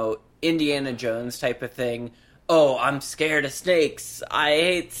 you know, Indiana Jones type of thing. Oh, I'm scared of snakes. I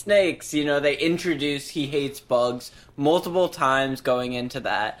hate snakes. You know, they introduce he hates bugs multiple times going into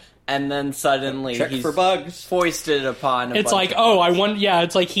that. And then suddenly he's for bugs. Foisted upon it's like,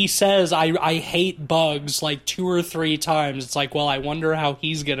 it's like he says, I hate bugs, like 2 or 3 times. It's like, well, I wonder how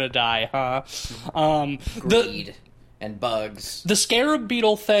he's gonna die, huh? Greed and bugs. The scarab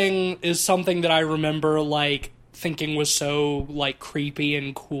beetle thing is something that I remember, like, thinking was so, like, creepy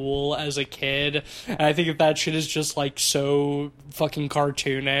and cool as a kid. And I think that shit is just, like, so fucking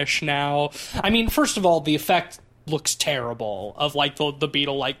cartoonish now. I mean, first of all, the effect looks terrible of, like, the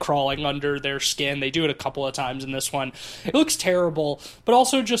beetle, like, crawling under their skin. They do it a couple of times in this one. It looks terrible, but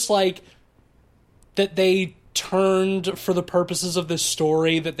also just, like, that they turned, for the purposes of this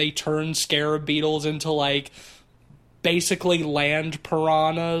story, that they turned scarab beetles into, like, basically land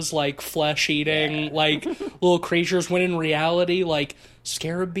piranhas, like, flesh-eating, like, little creatures, when in reality, like,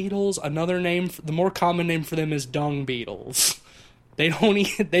 scarab beetles, another name, the more common name for them is dung beetles. They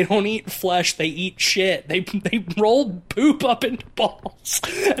don't eat flesh, they eat shit. They roll poop up into balls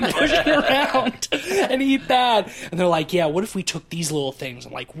and push it around and eat that. And they're like, yeah, what if we took these little things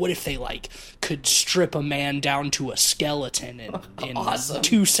and, like, what if they, like, could strip a man down to a skeleton in awesome.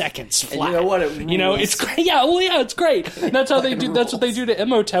 2 seconds flat. And you know what? It's great. Yeah, well, yeah, it's great. And that's how they do. That's what they do to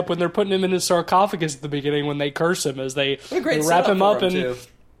Imhotep when they're putting him in his sarcophagus at the beginning when they curse him, as they wrap him up and.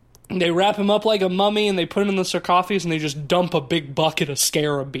 They wrap him up like a mummy, and they put him in the sarcophagus, and they just dump a big bucket of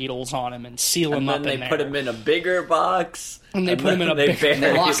scarab beetles on him and seal him up in there. And then they put him in a bigger box. And they put him in a bigger box.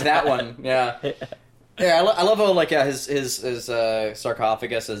 They lock that one, yeah. Yeah, I love how, like, his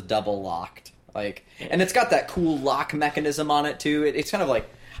sarcophagus is double locked. Like, and it's got that cool lock mechanism on it, too. It's kind of like,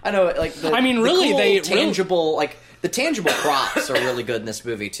 I know, like, the tangible props are really good in this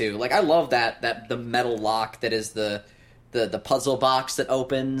movie, too. Like, I love that the metal lock that is the the puzzle box that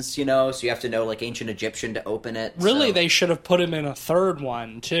opens, you know, so you have to know, like, ancient Egyptian to open it. Really, so. They should have put him in a third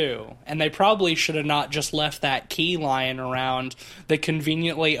one, too. And they probably should have not just left that key lying around that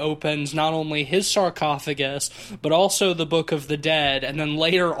conveniently opens not only his sarcophagus, but also the Book of the Dead, and then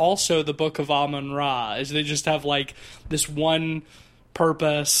later also the Book of Amun-Ra, as they just have, like, this one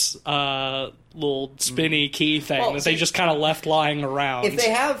purpose little spinny key thing that they just kind of left lying around. If they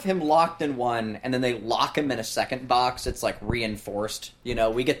have him locked in one and then they lock him in a second box, it's like reinforced. You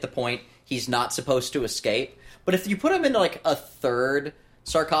know, we get the point. He's not supposed to escape. But if you put him in like a third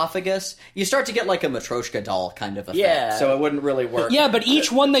sarcophagus, you start to get like a Matryoshka doll kind of effect. Yeah. So it wouldn't really work. Yeah, but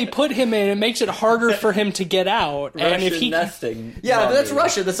each one they put him in, it makes it harder for him to get out. And if he nesting. Yeah, but that's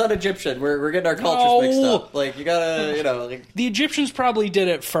Russia. That's not Egyptian. We're getting our cultures mixed up. Like, you gotta, you know... Like... The Egyptians probably did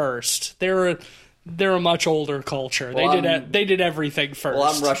it first. They're a much older culture. They did everything first.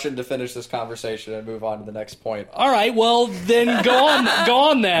 Well, I'm rushing to finish this conversation and move on to the next point. All right, well, then go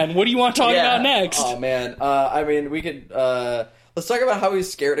on then. What do you want to talk about next? Oh, man. I mean, we could... Let's talk about how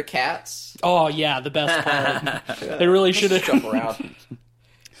he's scared of cats. Oh, yeah, the best part. They really should have... Jump around.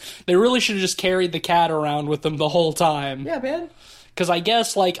 They really should have just carried the cat around with them the whole time. Yeah, man. Because I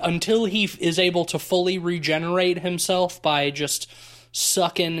guess, like, until he is able to fully regenerate himself by just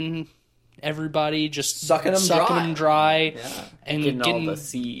sucking everybody, just sucking them dry yeah. and getting all the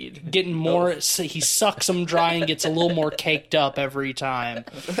seed. Getting more... So he sucks them dry and gets a little more caked up every time.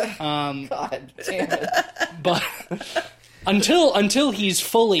 God damn it. But... Until he's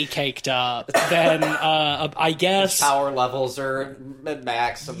fully caked up, then I guess his power levels are at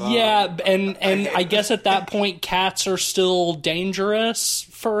maximum. Yeah, and I guess at that point cats are still dangerous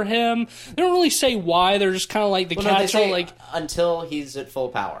for him. They don't really say why. They're just kind of like cats are like until he's at full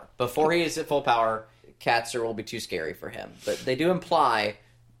power. Before he is at full power, cats will be too scary for him. But they do imply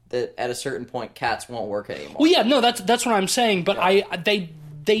that at a certain point cats won't work anymore. Well, yeah, no, that's what I'm saying. But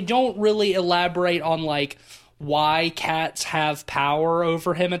they don't really elaborate on like why cats have power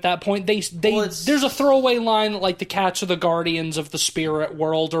over him at that point. There's a throwaway line that like the cats are the guardians of the spirit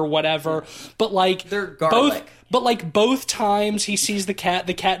world or whatever, but like they're garlic. Both times he sees the cat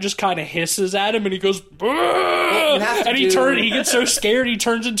just kind of hisses at him and he goes, and he gets so scared he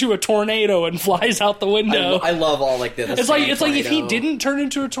turns into a tornado and flies out the window. I love all like this. It's like if he didn't turn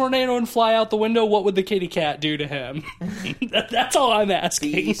into a tornado and fly out the window, what would the kitty cat do to him? That's all I'm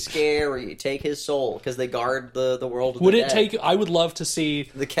asking. Be scary. Take his soul because they guard the world. Of would the it dead. take? I would love to see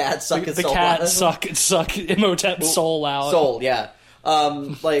the cat suck his the soul cat out. suck Imhotep's soul out. Soul, yeah.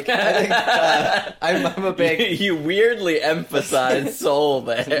 Like I think I'm a big. You weirdly emphasize soul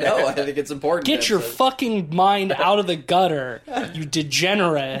there. No, I think it's important. Get your fucking mind out of the gutter, you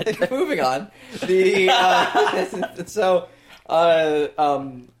degenerate. Moving on. The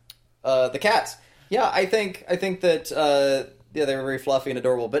the cats. Yeah, I think that they're very fluffy and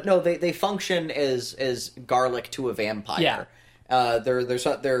adorable, but no, they function as garlic to a vampire. Yeah. They're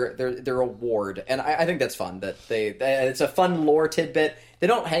a ward, and I think that's fun. That it's a fun lore tidbit. They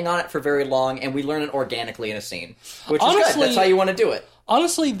don't hang on it for very long, and we learn it organically in a scene, which is good. That's how you want to do it.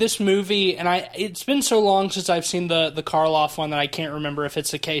 Honestly, this movie, and it's been so long since I've seen the Karloff one that I can't remember if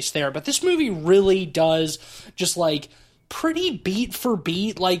it's the case there, but this movie really does just like pretty beat for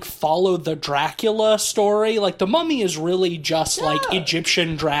beat like follow the Dracula story. Like the Mummy is really just like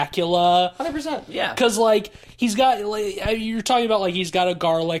Egyptian Dracula. 100%. Yeah. Because like he's got like, you're talking about like he's got a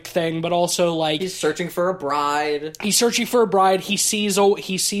garlic thing, but also like he's searching for a bride. He sees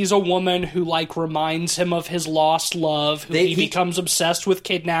a woman who like reminds him of his lost love, who he becomes obsessed with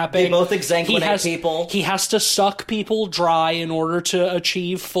kidnapping. They both exsanguinate people. He has to suck people dry in order to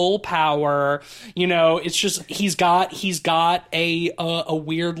achieve full power. You know, it's just he's got a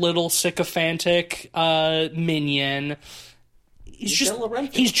weird little sycophantic minion. He's just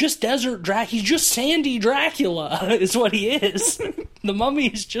Sandy Dracula is what he is. The Mummy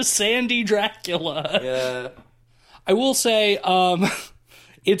is just Sandy Dracula. Yeah. I will say,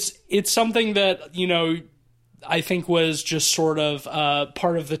 it's something that, you know, I think was just sort of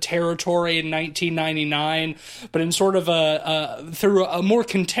part of the territory in 1999, but in sort of through a more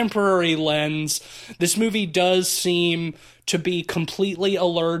contemporary lens, this movie does seem to be completely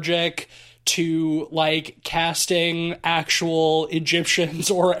allergic to like casting actual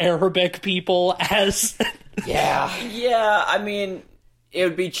Egyptians or Arabic people as yeah, I mean, it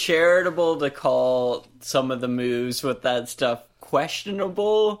would be charitable to call some of the moves with that stuff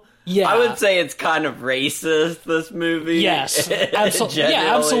questionable. Yeah, I would say it's kind of racist, this movie. Yes,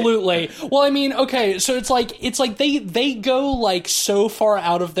 absolutely. Well, I mean, okay, so it's like they go like so far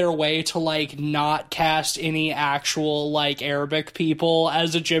out of their way to like not cast any actual like Arabic people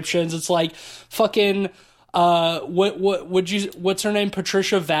as Egyptians. It's like fucking what's her name?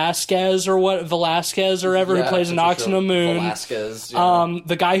 Patricia Vasquez or what? Velasquez or whatever, who plays Nox on the Moon. Velasquez. Yeah.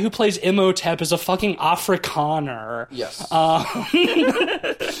 The guy who plays Imhotep is a fucking Afrikaner. Yes.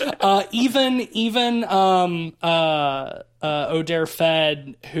 Even Oder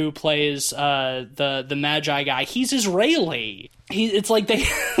Fed, who plays the Magi guy, he's Israeli. It's like they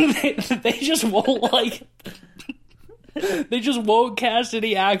just won't like. They just won't cast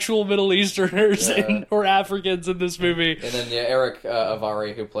any actual Middle Easterners or Africans in this movie. And then Eric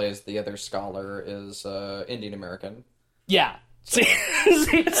Avari, who plays the other scholar, is Indian American. Yeah. See,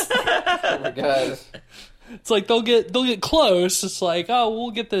 Oh my god. it's like they'll get close. It's like, oh,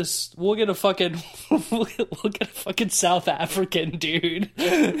 we'll get a fucking South African dude,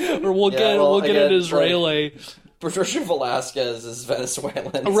 or we'll get an Israeli. Like, Patricia Velasquez is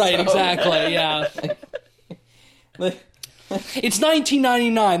Venezuelan. Right, so. exactly, yeah. It's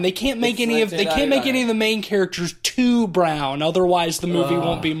 1999. They can't make any of the main characters too brown, otherwise the movie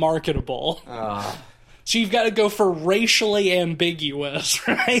won't be marketable. So you've got to go for racially ambiguous,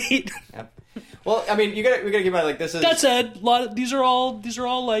 right? Yeah. Well, I mean, we gotta keep in mind, like, this is... That said, these are all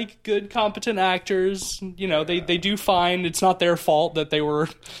like good, competent actors. You know, they do fine. It's not their fault that they were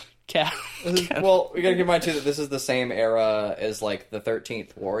Well, we gotta keep in mind too that this is the same era as like the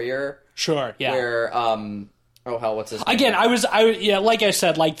 13th Warrior. Sure, yeah. Where what's his name? Again, like I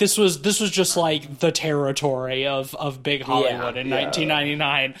said, like this was just like the territory of big Hollywood in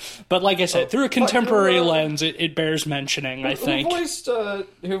 1999. But like I said, through a contemporary lens, it bears mentioning. I think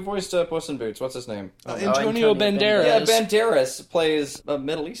who voiced Puss in Boots? What's his name? Antonio Banderas. Yeah, Banderas plays a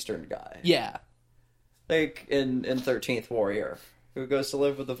Middle Eastern guy. Yeah, like in 13th Warrior, who goes to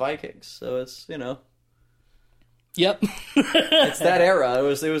live with the Vikings. So it's Yep. It's that era. It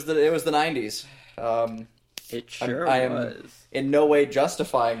was the 90s. It sure I am was. in no way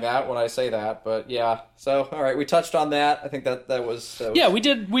justifying that when I say that, but yeah. So, all right, we touched on that. I think that was yeah. We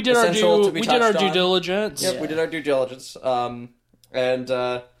did our due diligence. Yep, we did our due diligence. There's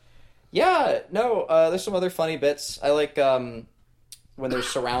some other funny bits. I like when they're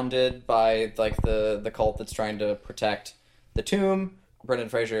surrounded by like the cult that's trying to protect the tomb. Brendan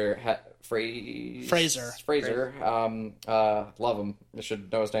Fraser. Fraser. Love him. I should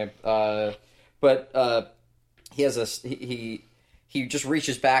know his name. But he has he just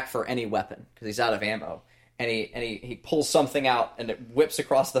reaches back for any weapon because he's out of ammo, and he pulls something out and it whips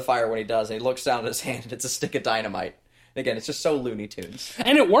across the fire when he does, and he looks down at his hand and it's a stick of dynamite. And again, it's just so Looney Tunes,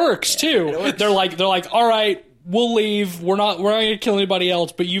 and it works too. It works. They're like, all right, we'll leave. We're not gonna kill anybody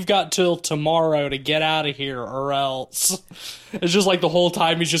else, but you've got till tomorrow to get out of here, or else. It's just like the whole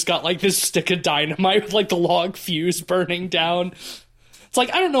time he's just got like this stick of dynamite with like the log fuse burning down. It's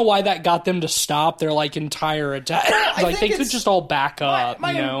like, I don't know why that got them to stop their like entire attack. Like they could just all back up,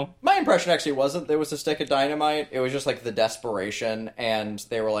 you know. My impression actually wasn't there was a stick of dynamite. It was just like the desperation, and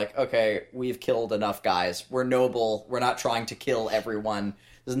they were like, okay, we've killed enough guys. We're noble. We're not trying to kill everyone.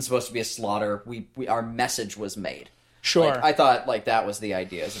 This isn't supposed to be a slaughter. Our message was made. Sure. Like, I thought like that was the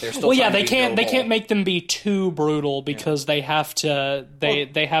idea. So they're still they can't make them be too brutal because they have to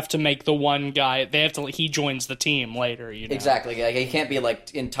they have to make the one guy he joins the team later, you know. Exactly. Like, he can't be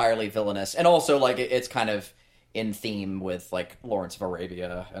like entirely villainous. And also like it's kind of in theme with like Lawrence of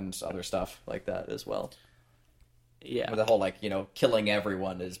Arabia and other stuff like that as well. Yeah. With the whole like, killing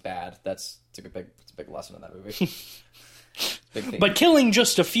everyone is bad. It's a big lesson in that movie. Big theme. But killing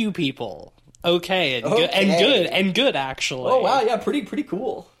just a few people. Okay, and good actually. Oh wow, yeah, pretty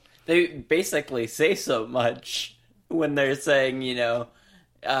cool. They basically say so much when they're saying,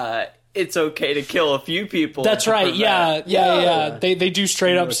 it's okay to kill a few people. That's right. Yeah. They do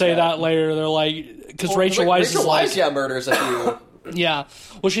straight up say that later. They're like, because Rachel Weisz is like, murders a few. Yeah.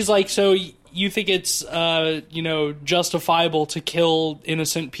 Well, she's like, so you think it's justifiable to kill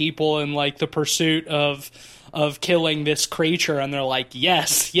innocent people in like the pursuit of killing this creature, and they're like,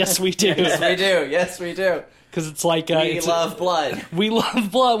 yes we do. Yes we do. Because it's like we love blood. We love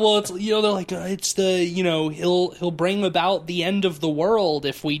blood. Well, it's they're like it's the he'll bring about the end of the world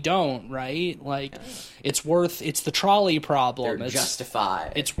if we don't, right? Like it's the trolley problem. They're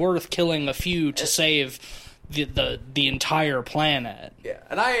justified. It's worth killing a few to save the entire planet. Yeah,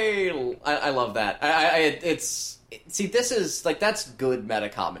 and I love that. This is like that's good meta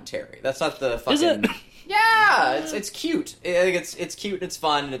commentary. That's not the fucking. Is it? Yeah, it's cute. I think it's cute and it's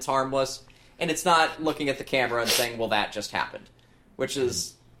fun and it's harmless, and it's not looking at the camera and saying, "Well, that just happened," which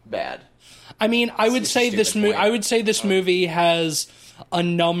is bad. I mean, I would say this movie has a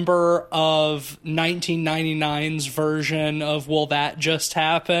number of 1999's version of "Well, that just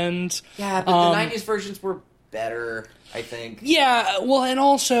happened." Yeah, but the 90s versions were better, I think. Yeah, well, and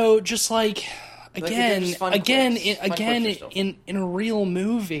also just like again, there's fun again, quips. Fun again, quips are still in a real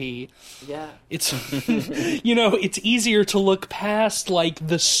movie, yeah. it's it's easier to look past like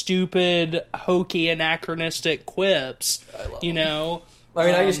the stupid, hokey, anachronistic quips. I love You know, I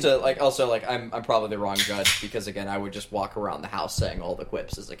mean, I used to I'm probably the wrong judge because again, I would just walk around the house saying all the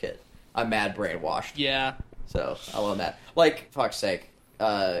quips as a kid. I'm mad brainwashed. yeah. So I love that. Like, fuck's sake,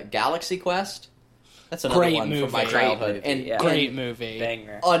 Galaxy Quest. That's another Great one movie. from my Great childhood, movie, and yeah. Great movie.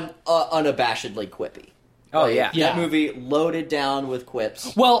 Banger. Unabashedly quippy. Oh, Like, yeah. that movie loaded down with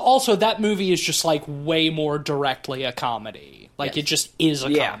quips. Well, also that movie is just like way more directly a comedy. Like Yes. it just is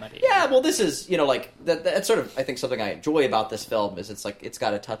a Yeah. comedy. Yeah, well, this is like that's sort of I think something I enjoy about this film is it's like it's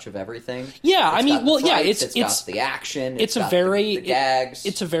got a touch of everything. Yeah, It's I mean, got the well, yeah, frights, it's got the action. it's a got very the gags.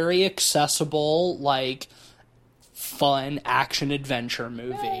 It's a very accessible, like, fun action adventure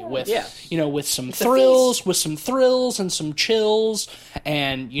movie with Yeah. with some a thrills and some chills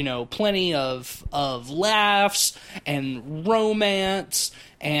and plenty of laughs and romance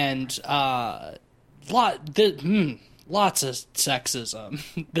and lots of sexism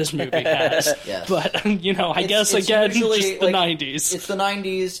this movie has. Yes. But I guess It's again usually, just the like, 90s. It's the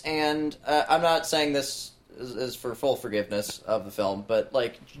 90s, and I'm not saying this is for full forgiveness of the film, but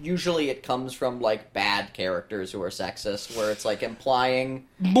like usually it comes from like bad characters who are sexist, where it's like implying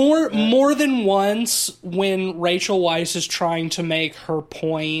More than once, when Rachel Weisz is trying to make her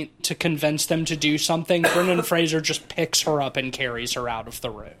point to convince them to do something, Brendan Fraser just picks her up and carries her out of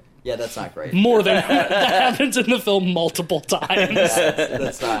the room. yeah, that's not great. More than that happens in the film multiple times.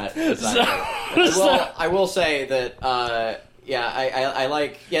 That's not great. Well, I will say that I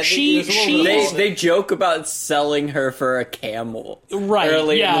like there's a little bit of They joke about selling her for a camel. Right?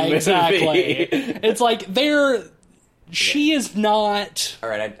 Early Yeah, in the movie. exactly. It's like she is not. all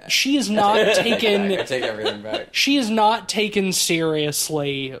right. She is not taken. I take everything back. She is not taken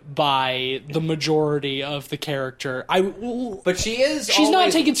seriously by the majority of the character. But she is. She's not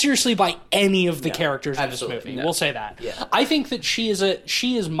always- taken seriously by any of the characters in this absolutely, movie. no. We'll say that. Yeah. I think that she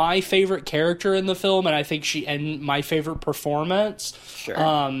is my favorite character in the film, and I think and my favorite performance. Sure.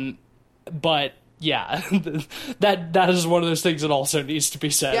 But yeah, that is one of those things that also needs to be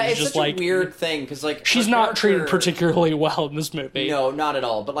said. Yeah, it's just such like a weird thing because like she's her not treated character- particularly well in this movie. No, not at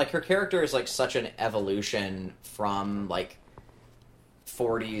all. But like her character is like such an evolution from like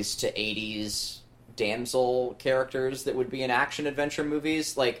 40s to 80s damsel characters that would be in action adventure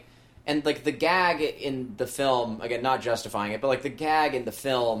movies. Like, and like the gag in the film, again, not justifying it, but like the gag in the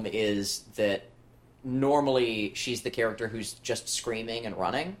film is that normally she's the character who's just screaming and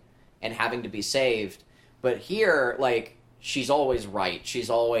running and having to be saved. But here, like, she's always right.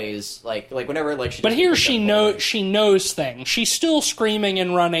 She's always like whenever like she. But doesn't here pick up the she knows things. She's still screaming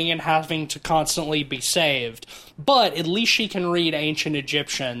and running and having to constantly be saved. But at least she can read ancient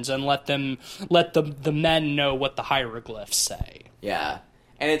Egyptians and let the men know what the hieroglyphs say. Yeah.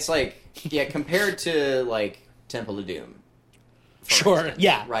 And it's like compared to like Temple of Doom. Sure. instance,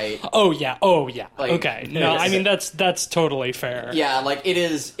 Yeah. Right. Oh yeah. Like, okay. No, it's- I mean that's totally fair. Yeah, like it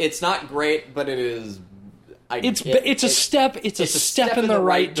is. It's not great, but it is. It's a step in the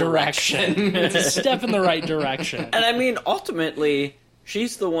right direction. It's a step in the right direction. And I mean, ultimately,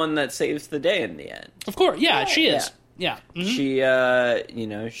 she's the one that saves the day in the end. Of course, yeah, she is. Yeah.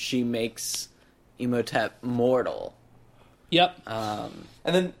 Mhm. She makes Imhotep mortal. Yep.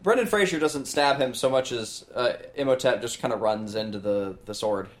 And then Brendan Fraser doesn't stab him so much as Imhotep just kind of runs into the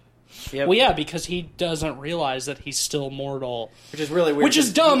sword. Yep. Well, yeah, because he doesn't realize that he's still mortal. Which is really weird. Which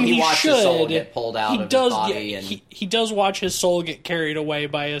is dumb. He He watched should. his soul get pulled out of his body. Yeah, And... he does watch his soul get carried away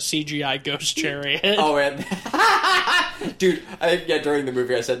by a CGI ghost chariot. Oh, and dude, during the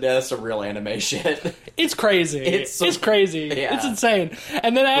movie I said, yeah, that's some real animation. It's crazy. It's crazy. Yeah. It's insane.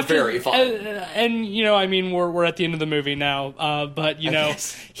 And then after, very fun. and I mean, we're at the end of the movie now. But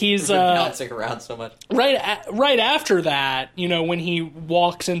he's bouncing around so much. right after that. When he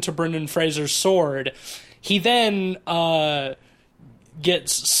walks into Brendan Fraser's sword, he then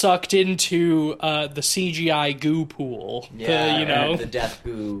gets sucked into the CGI goo pool. Yeah, the death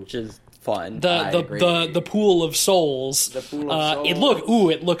goo. Which is fun. The pool of souls. The pool of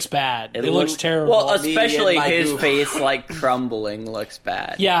souls. It looks bad. It looks terrible. Well, especially My his goo. face, like, crumbling looks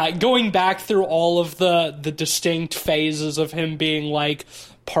bad. Yeah, going back through all of the distinct phases of him being like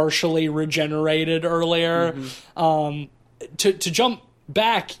partially regenerated earlier. To jump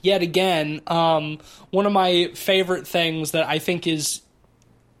back yet again, one of my favorite things that I think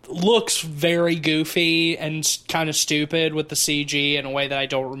looks very goofy and kind of stupid with the CG in a way that I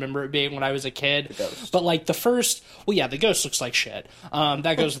don't remember it being when I was a kid. But like the ghost looks like shit.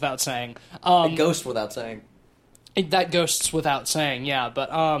 That goes without saying. The ghost without saying. That goes without saying, yeah. But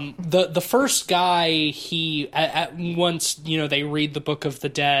the first guy, he at once, they read the Book of the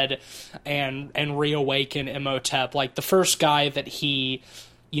Dead and reawaken Imhotep. Like the first guy that he,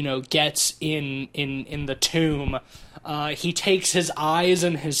 gets in the tomb, he takes his eyes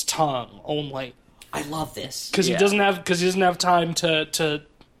and his tongue only. I love this because he doesn't have time to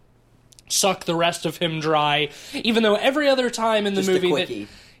suck the rest of him dry. Even though every other time in the movie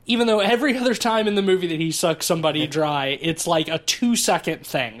Even though every other time in the movie that he sucks somebody dry, it's like a 2-second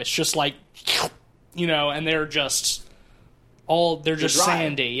thing. It's just like, and they're just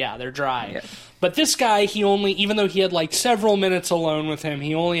sandy. Yeah, they're dry. Yeah. But this guy, even though he had like several minutes alone with him,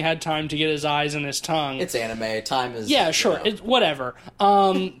 he only had time to get his eyes and his tongue. It's anime. Time is... Yeah, sure. Whatever.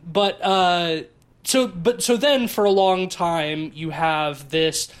 So then for a long time, you have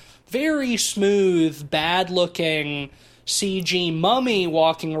this very smooth, bad-looking CG mummy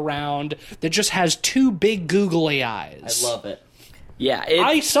walking around that just has 2 big googly eyes. I love it. Yeah,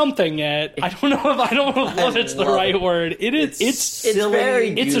 I don't know if it's the right word. It's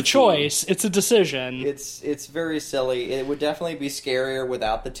silly. It's a choice. It's a decision. It's very silly. It would definitely be scarier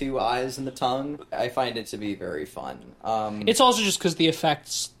without the 2 eyes and the tongue. I find it to be very fun. It's also just because the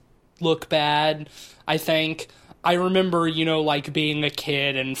effects look bad, I think. I remember, like being a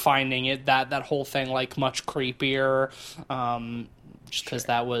kid and finding it that whole thing like much creepier, just because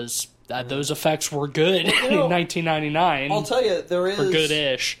those effects were good in 1999. I'll tell you, there is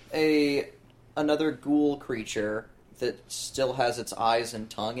good-ish. Another ghoul creature that still has its eyes and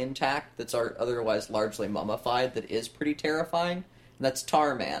tongue intact. That's otherwise largely mummified. That is pretty terrifying. And that's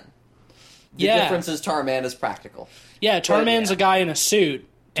Tarman. The difference is Tarman is practical. Yeah, Tarman's a guy in a suit.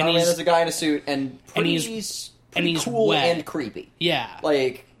 Tarman is a guy in a suit and he's cool wet and creepy. Yeah.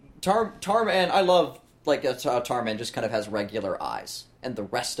 Like, Tarman, I love, like, how Tarman just kind of has regular eyes, and the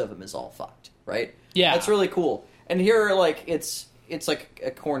rest of him is all fucked, right? Yeah. That's really cool. And here, like, it's like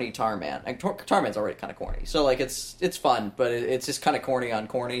a corny Tarman. Like, Tarman's already kind of corny, so, like, it's fun, but it's just kind of corny on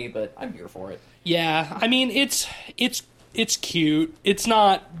corny, but I'm here for it. Yeah, I mean, it's cute. It's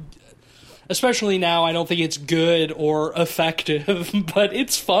not... Especially now, I don't think it's good or effective, but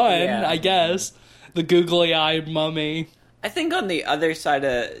it's fun, I guess. The googly-eyed mummy. I think on the other side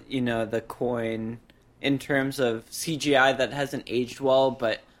of, the coin, in terms of CGI that hasn't aged well,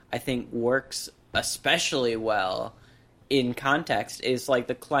 but I think works especially well in context, is like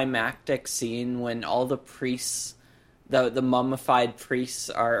the climactic scene when all the priests, the mummified priests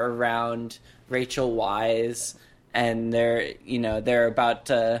are around Rachel Weisz, and they're about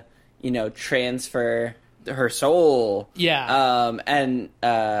to, transfer her soul. Yeah. And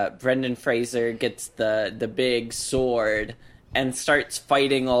Brendan Fraser gets the big sword and starts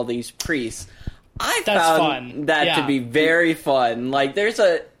fighting all these priests. I found that to be very fun. Like, there's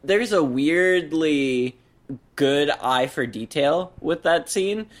a weirdly good eye for detail with that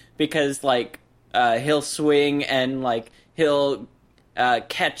scene, because like he'll swing and like he'll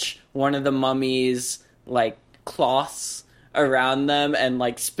catch one of the mummy's like cloths around them and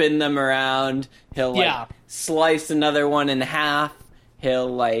like spin them around. He'll like slice another one in half. He'll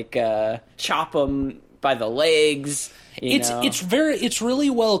like chop them by the legs. It's really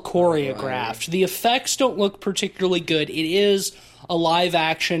well choreographed. Right. The effects don't look particularly good. It is a live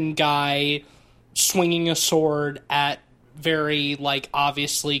action guy swinging a sword at very like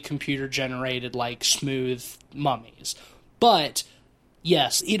obviously computer generated like smooth mummies. But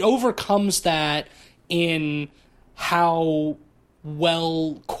yes, it overcomes that in how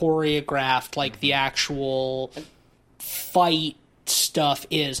well choreographed like the actual fight stuff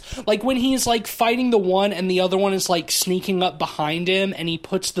is. Like when he's like fighting the one and the other one is like sneaking up behind him and he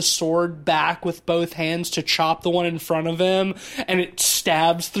puts the sword back with both hands to chop the one in front of him and it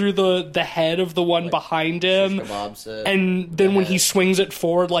stabs through the head of the one like behind him, and then when he swings it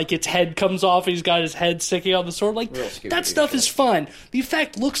forward, like its head comes off and he's got his head sticking out the sword. Like that stuff is fun. The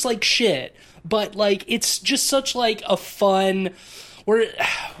effect looks like shit, but like it's just such like a fun or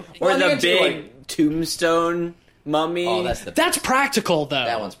the big tombstone mummy. Oh, that's practical though.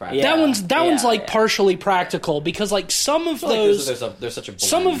 That one's practical. That one's like partially practical because like some of those there's such a blend.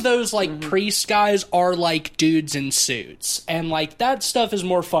 Some of those like priest guys are like dudes in suits, and like that stuff is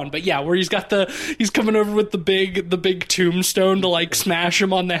more fun. But yeah, where he's coming over with the big tombstone to like smash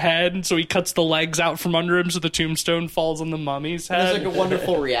him on the head, and so he cuts the legs out from under him so the tombstone falls on the mummy's head. There's like a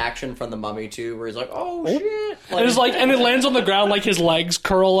wonderful reaction from the mummy too, where he's like, "Oh shit!" Like, and it lands on the ground like his legs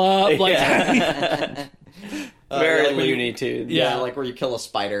curl up. Like very like Looney Tunes. Yeah, like where you kill a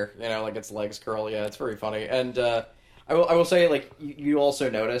spider, like its legs curl. Yeah, it's very funny. And I will say, like, you also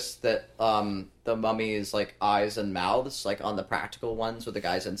notice that the mummy's like eyes and mouths, like on the practical ones with the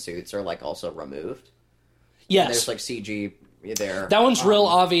guys in suits, are like also removed. Yes. And there's like CG there. That one's real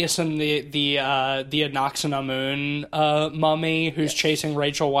obvious in the Anaxinamun mummy who's chasing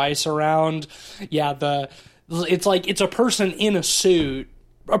Rachel Weisz around. Yeah, it's a person in a suit.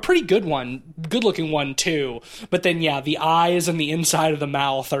 A pretty good one, good-looking one, too. But then, yeah, the eyes and the inside of the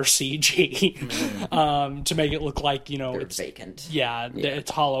mouth are CG to make it look like, it's vacant. Yeah,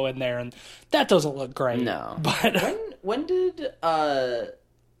 it's hollow in there, and that doesn't look great. No. But when did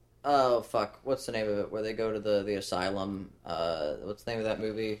oh fuck, what's the name of it? Where they go to the asylum? What's the name of that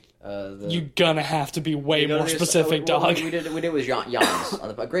movie? You're gonna have to be way more specific, dog. We did with Jan's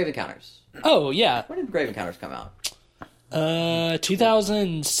on the Grave Encounters. Oh yeah. When did Grave Encounters come out?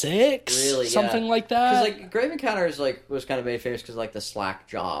 2006, really, something like that. Because Grave Encounters was kind of made famous because the slack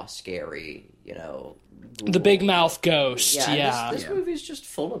jaw, scary, the big mouth ghost. Yeah, this movie's just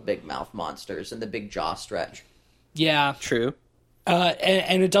full of big mouth monsters and the big jaw stretch. Yeah, true.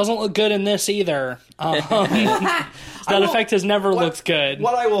 And it doesn't look good in this either. That effect has never looked good.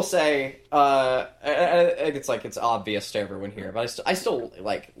 What I will say, it's it's obvious to everyone here, but I still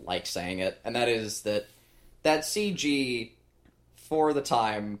like saying it, and that is that CG for the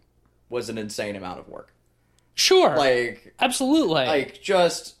time was an insane amount of work. Sure, absolutely,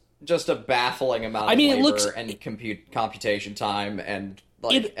 just a baffling amount of labor and computation time and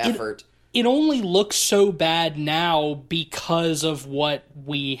effort. It only looks so bad now because of what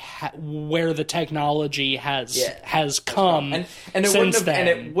where the technology has come and since then.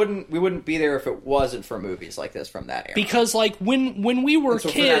 And we wouldn't be there if it wasn't for movies like this from that era. Because when we were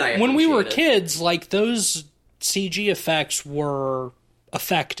kids, those CG effects were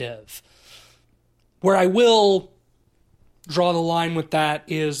effective. Where I will draw the line with that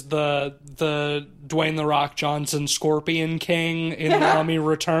is the Dwayne "The Rock" Johnson Scorpion King in Mummy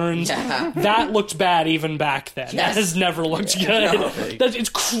Returns. That looked bad even back then. Yes. That has never looked good. No. It's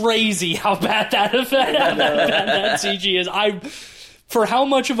crazy how bad that CG is. For how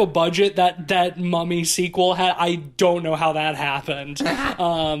much of a budget that Mummy sequel had, I don't know how that happened.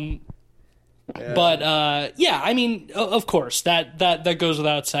 But I mean, of course, that goes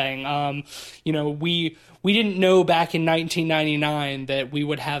without saying. We didn't know back in 1999 that we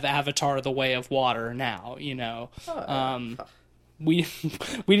would have Avatar: The Way of Water now, we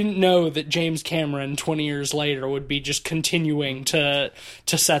didn't know that James Cameron 20 years later would be just continuing to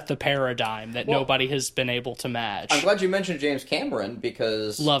set the paradigm that nobody has been able to match. I'm glad you mentioned James Cameron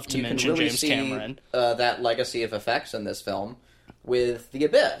because love to mention really James Cameron. That legacy of effects in this film with The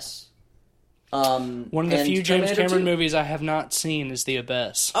Abyss. One of the few James Cameron movies I have not seen is The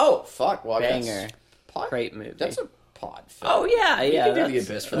Abyss. Oh fuck! Well, banger. Great movie. That's a pod film. Oh yeah. We can do The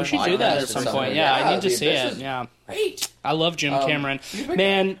Abyss for the We should do that at some point. Yeah, I need to see it. Yeah. Great. I love Jim Cameron.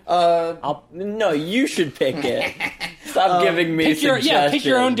 Man. No, you should pick it. Stop giving me suggestions. Pick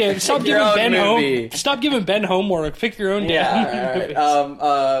your own damn. Stop giving Ben home. Stop giving Ben homework. Pick your own damn. Right.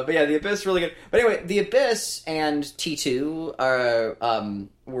 But yeah, The Abyss really good. But anyway, The Abyss and T2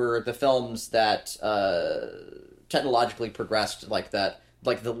 were the films that technologically progressed the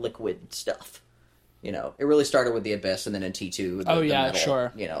liquid stuff. It really started with The Abyss, and then in T2, the metal,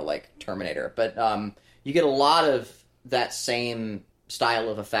 sure. Terminator. But you get a lot of that same style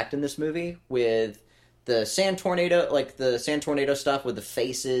of effect in this movie with the Sand Tornado, the Sand Tornado stuff with the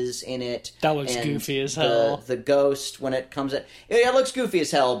faces in it. That looks goofy as hell. The ghost when it comes in, it looks goofy as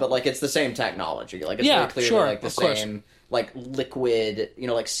hell, but it's the same technology. It's very clearly the same liquid,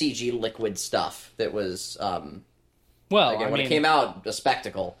 CG liquid stuff that was. When it came out, a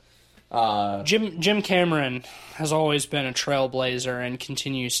spectacle. Jim Cameron has always been a trailblazer and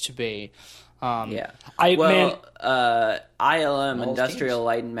continues to be. ILM, Industrial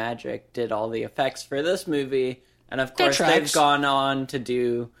Light and Magic, did all the effects for this movie, and of course they've gone on to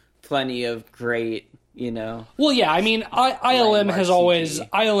do plenty of great, Well, yeah, I mean, ILM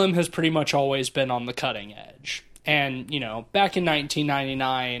has pretty much always been on the cutting edge, and back in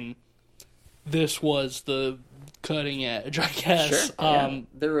 1999, this was the cutting edge, I guess. Sure.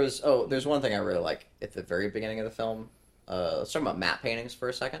 There's one thing I really like at the very beginning of the film. Let's talk about matte paintings for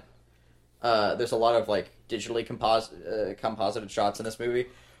a second. There's a lot of digitally composited shots in this movie.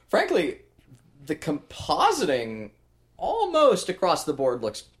 Frankly, the compositing almost across the board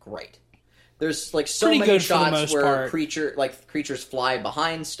looks great. There's so pretty many good shots where part. creatures fly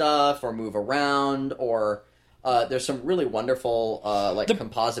behind stuff or move around, or there's some really wonderful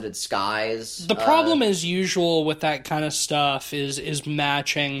composited skies. The problem as usual with that kind of stuff is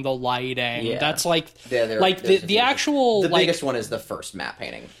matching the lighting. Yeah. That's the biggest one is the first matte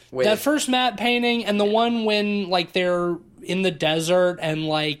painting. That first matte painting and the one when they're in the desert, and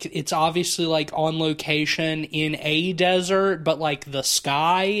like it's obviously like on location in a desert, but like the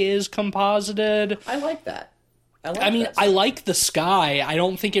sky is composited. I like that. I like the sky. I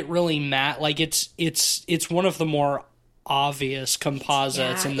don't think it really like it's one of the more obvious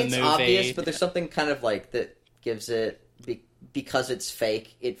composites in the movie. It's obvious, but there's something kind of like that gives it, because it's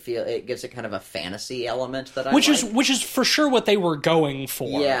fake, it gives it kind of a fantasy element that I which is for sure what they were going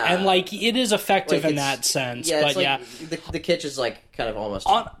for. Yeah, and like it is effective in that sense. Yeah, but like, the kitsch is like kind of almost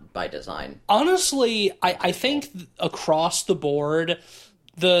by design. Honestly, I think across the board,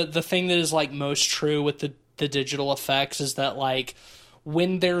 the thing that is like most true with the digital effects is that like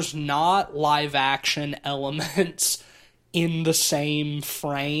when there's not live action elements in the same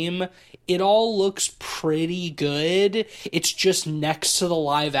frame, it all looks pretty good. It's just next to the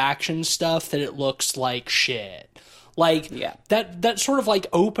live action stuff that it looks like shit. Like that sort of like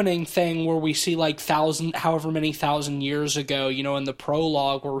opening thing where we see like however many thousand years ago, you know, in the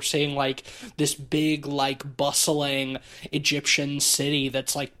prologue where we're seeing like this big like bustling Egyptian city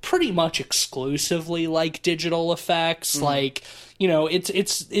that's like pretty much exclusively like digital effects. Like, you know,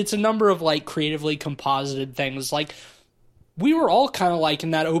 it's a number of like creatively composited things. Like, we were all kind of like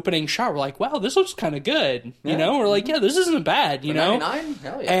in that opening shot, we're like, wow, this looks kind of good, you know? We're like, yeah, this isn't bad, you know? 99?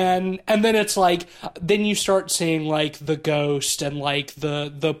 Hell yeah. And then it's like, then you start seeing like the ghost and like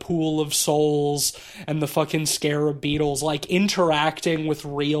the pool of souls and the fucking scarab beetles like interacting with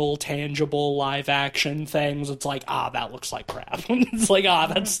real tangible live action things. It's like, that looks like crap. It's like,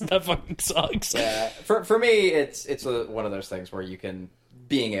 that fucking sucks. Yeah. For me, it's one of those things where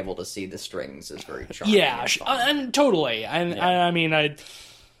being able to see the strings is very charming. Yeah, and totally. And I mean, I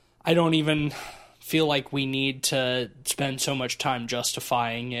don't even feel like we need to spend so much time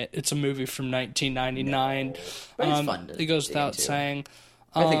justifying it. It's a movie from 1999. No, but it's fun to it goes without saying.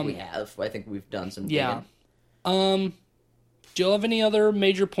 I think we have. I think we've done some digging. Do you have any other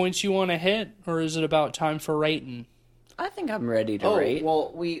major points you want to hit, or is it about time for rating? I think I'm ready to rate.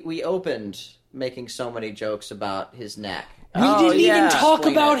 Well, we opened making so many jokes about his neck. We didn't even talk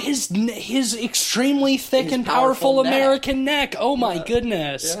about his extremely thick and powerful American neck. Oh my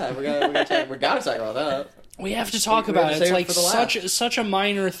goodness! Yeah, we gotta talk about that. We have to talk about it. It's like such a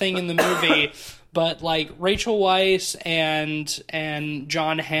minor thing in the movie, but like Rachel Weisz and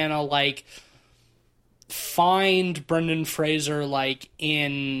John Hannah like find Brendan Fraser like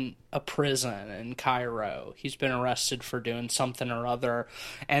in a prison in Cairo. He's been arrested for doing something or other,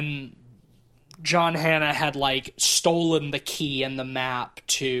 and John Hannah had like stolen the key and the map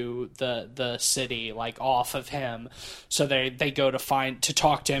to the city like off of him, so they go to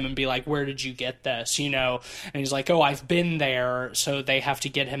talk to him and be like, where did you get this, you know? And he's like, oh, I've been there. So they have to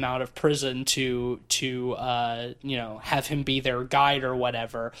get him out of prison to you know, have him be their guide or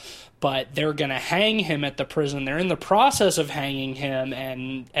whatever, but they're gonna hang him at the prison. They're in the process of hanging him,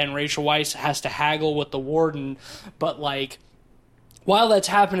 and Rachel Weisz has to haggle with the warden, but like while that's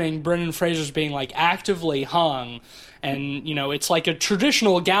happening, Brendan Fraser's being like actively hung, and you know, it's like a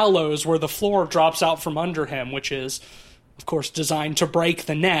traditional gallows where the floor drops out from under him, which is of course designed to break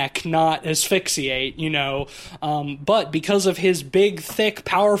the neck, not asphyxiate, you know. But because of his big, thick,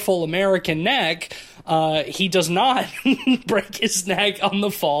 powerful American neck, he does not break his neck on the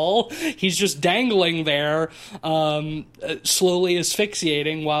fall. He's just dangling there, slowly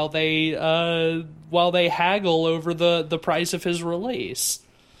asphyxiating while they haggle over the price of his release.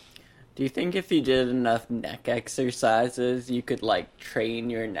 Do you think if you did enough neck exercises, you could like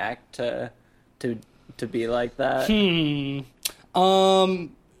train your neck to be like that?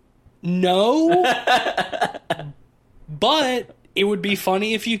 No. But it would be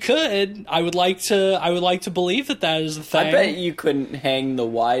funny if you could. I would like to believe that is the thing. I bet you couldn't hang the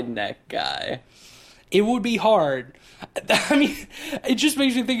wide neck guy. It would be hard. I mean, it just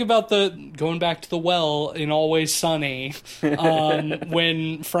makes me think about going back to the well in Always Sunny,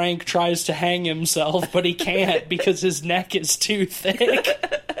 when Frank tries to hang himself, but he can't because his neck is too thick.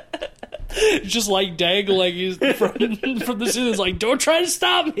 Just like dangling he's from the ceiling. It's like, don't try to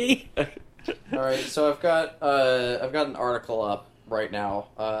stop me. All right, so I've got an article up right now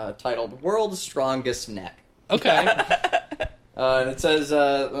titled "World's Strongest Neck." Okay. And it says,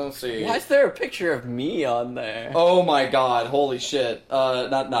 let's see. Why is there a picture of me on there? Oh my god, holy shit.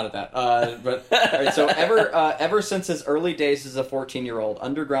 Not at that. But, alright, so ever since his early days as a 14-year-old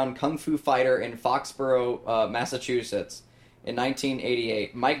underground kung fu fighter in Foxborough, Massachusetts, in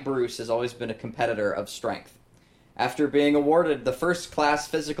 1988, Mike Bruce has always been a competitor of strength. After being awarded the First Class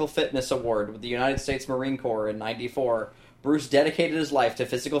Physical Fitness Award with the United States Marine Corps in 1994, Bruce dedicated his life to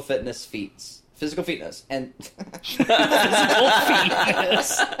physical fitness and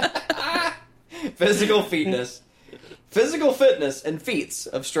Physical fitness and feats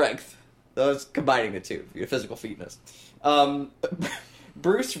of strength. Those combining the two, your physical fitness.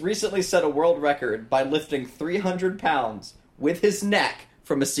 Bruce recently set a world record by lifting 300 pounds with his neck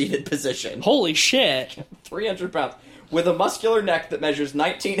from a seated position. Holy shit. 300 pounds. With a muscular neck that measures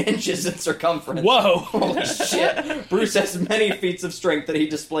 19 inches in circumference. Whoa. Holy shit. Bruce has many feats of strength that he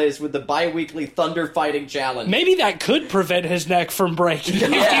displays with the bi-weekly Thunder Fighting Challenge. Maybe that could prevent his neck from breaking.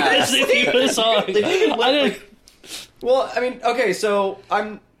 Yeah. If he was on. Well, I mean, okay, so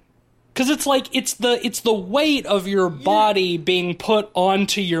Because it's like it's the weight of your body being put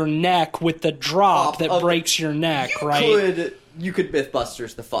onto your neck with the drop that breaks your neck, right? You could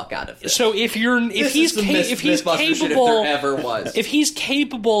Mythbusters the fuck out of this. So if he's capable, ever was. If he's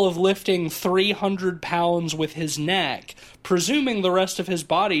capable of lifting 300 pounds with his neck, presuming the rest of his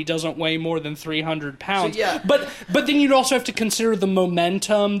body doesn't weigh more than 300 pounds. So, yeah. But then you'd also have to consider the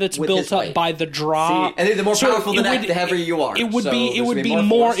momentum that's built up by the drop. See, and the more powerful the neck, the heavier you are. It would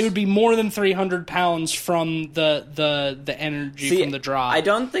be more than 300 pounds from the energy from the drop. I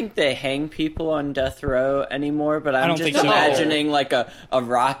don't think they hang people on death row anymore, but I'm just imagining like a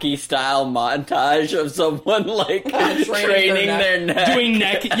Rocky style montage of someone like training their neck. Doing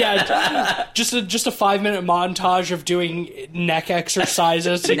neck, yeah, just a 5-minute montage of doing neck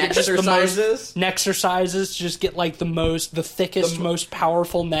exercises to get just the most neck exercises to just get like the thickest, most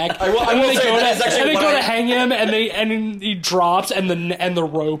powerful neck. I will say they go to hang him, and he drops, and the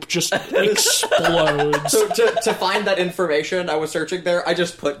rope just explodes. So to find that information, I was searching there. I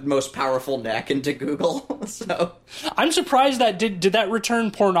just put most powerful neck into Google. So I'm surprised that did that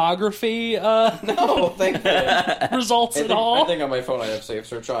return pornography? No, thankfully. Results at all. I think on my phone I have safe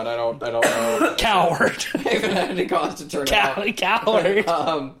search on. I don't know. Coward. I haven't had any cause to turn it off. Coward.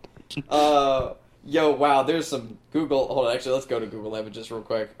 Yo, wow, there's some Google. Hold on, actually, let's go to Google Images real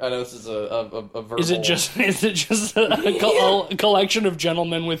quick. I know this is a verbal. Is it just a collection of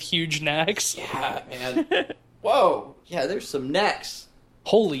gentlemen with huge necks? Yeah, man. Whoa, yeah, there's some necks.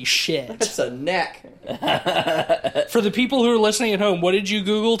 Holy shit. That's a neck. For the people who are listening at home, what did you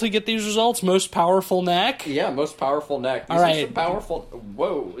Google to get these results? Most powerful neck? Yeah, most powerful neck. These all right. Are some powerful.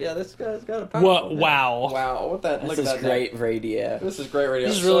 Whoa, yeah, this guy's got a powerful neck. Wow. Wow, what that? This is great radio. This is great radio.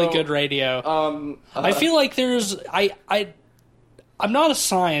 This is really good radio. I feel like there's... I'm not a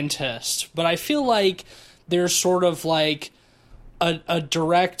scientist, but I feel like there's sort of like a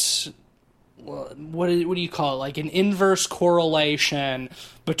direct... What do you call it? Like an inverse correlation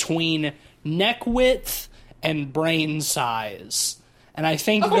between neck width and brain size. And I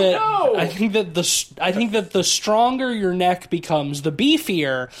think that the stronger your neck becomes, the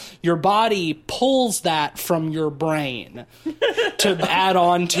beefier your body pulls that from your brain to add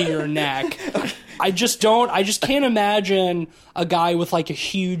on to your neck. I just can't imagine a guy with like a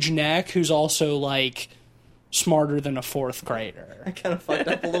huge neck who's also like smarter than a fourth grader. I kind of fucked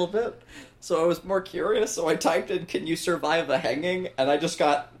up a little bit. So I was more curious, so I typed in "Can you survive a hanging?" and I just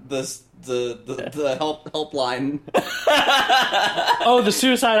got the helpline. Oh, the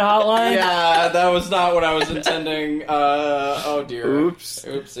suicide hotline? Yeah, that was not what I was intending. Oh dear. Oops.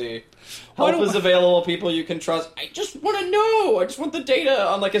 Oopsie. Help is available, people you can trust. I just want to know. I just want the data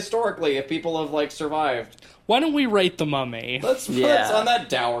on like historically if people have like survived. Why don't we rate The Mummy? Let's on that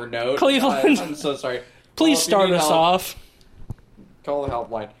dour note. Cleveland. I'm so sorry. Please start us off. Call the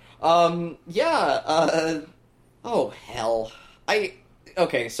helpline. Oh, hell.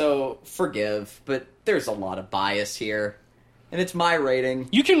 Okay, so, forgive, but there's a lot of bias here. And it's my rating.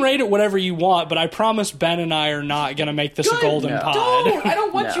 You can rate it whatever you want, but I promise Ben and I are not going to make this a golden pod. Don't! I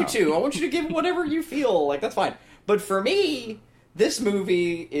don't want you to. I want you to give whatever you feel. Like, that's fine. But for me, this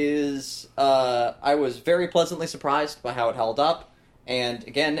movie is, I was very pleasantly surprised by how it held up. And,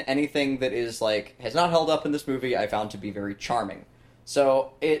 again, anything that is, like, has not held up in this movie, I found to be very charming.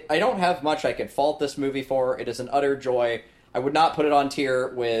 So, I don't have much I could fault this movie for. It is an utter joy. I would not put it on tier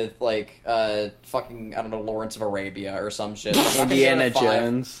with, like, fucking, I don't know, Lawrence of Arabia or some shit. Indiana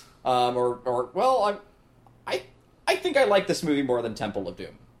Jones. I think I like this movie more than Temple of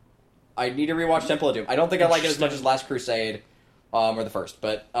Doom. I need to rewatch Temple of Doom. I don't think I like it as much as Last Crusade, or the first,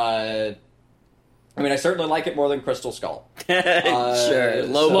 but, I mean, I certainly like it more than Crystal Skull. Sure,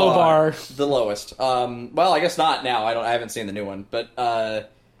 low bar. The lowest. Well, I guess not now. I haven't seen the new one, but,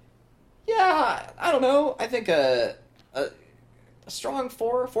 yeah, I don't know. I think, a strong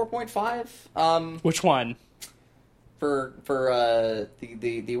 4.5. Which one? For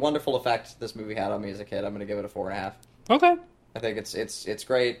the wonderful effect this movie had on me as a kid, I'm going to give it a 4.5. Okay. I think it's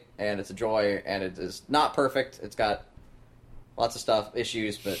great and it's a joy and it is not perfect. It's got lots of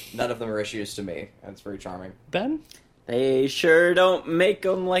issues, but none of them are issues to me. And it's very charming. Ben? They sure don't make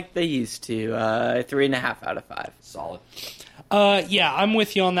them like they used to. 3.5 out of 5. Solid. Yeah, I'm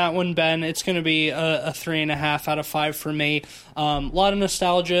with you on that one, Ben. It's going to be a 3.5 out of 5 for me. A lot of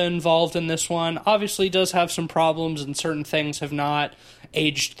nostalgia involved in this one. Obviously, does have some problems, and certain things have not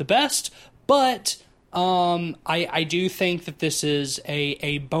aged the best. But I do think that this is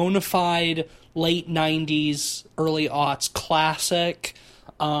a bona fide late 90s, early aughts classic.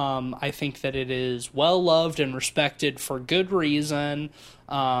 I think that it is well loved and respected for good reason.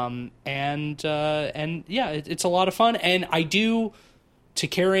 And yeah, it's a lot of fun. And I do, to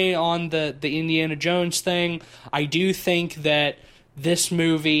carry on the Indiana Jones thing, I do think that this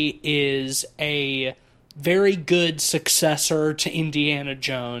movie is a very good successor to Indiana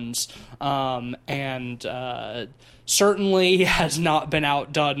Jones, and certainly has not been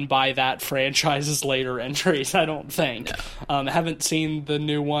outdone by that franchise's later entries, I don't think. No. Haven't seen the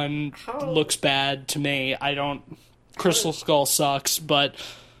new one. Looks bad to me. Crystal Skull sucks, but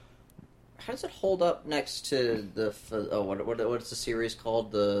how does it hold up next to the what's the series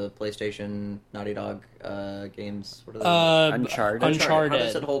called? The PlayStation Naughty Dog games. What are they? Uncharted. How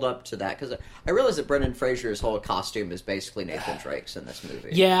does it hold up to that? Because I realize that Brendan Fraser's whole costume is basically Nathan Drake's in this movie.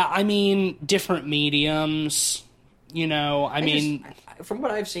 Yeah, I mean, different mediums. You know, from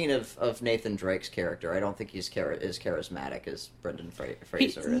what I've seen of Nathan Drake's character, I don't think he's as charismatic as Brendan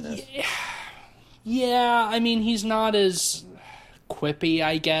Fraser in this. Yeah, I mean, he's not as quippy,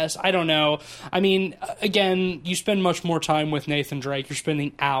 I guess. I don't know. I mean, again, you spend much more time with Nathan Drake. You're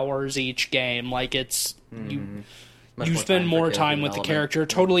spending hours each game. Like, it's... You spend more time with the character.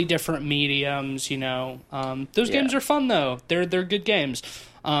 Totally different mediums, you know. Those games are fun, though. They're good games.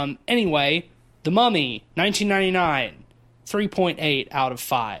 Anyway, The Mummy, 1999. 3.8 out of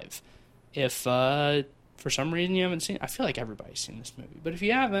 5. If, for some reason you haven't seen it, I feel like everybody's seen this movie. But if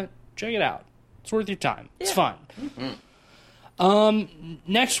you haven't, check it out. It's worth your time. Yeah. It's fun. Mm-hmm.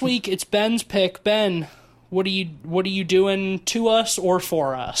 Next week it's Ben's pick. Ben, what are you doing to us or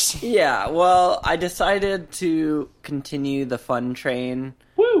for us? Yeah, well, I decided to continue the fun train.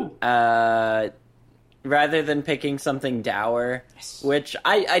 Woo! Rather than picking something dour, which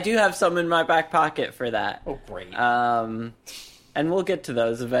I do have some in my back pocket for that. Oh, great. And we'll get to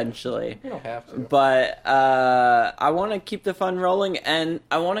those eventually. You don't have to. But I want to keep the fun rolling, and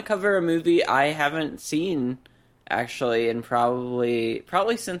I want to cover a movie I haven't seen, actually, in probably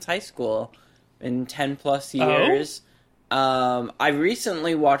since high school, in 10 plus years. I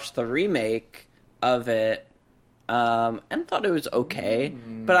recently watched the remake of it, and thought it was okay.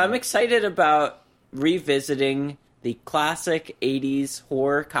 But I'm excited about revisiting the classic 80s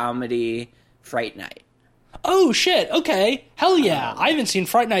horror comedy Fright Night. Oh, shit. Okay. Hell yeah. I haven't seen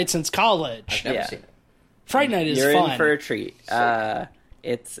Fright Night since college. I've never seen it. Fright Night is You're fun. in for a treat.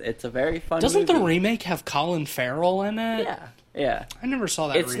 It's a very fun Doesn't movie. the remake have Colin Farrell in it? Yeah. I never saw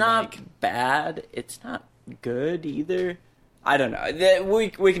that remake. It's not bad. It's not good either. I don't know. We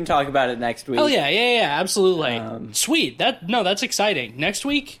can talk about it next week. Oh, yeah, absolutely. Sweet. That's exciting. Next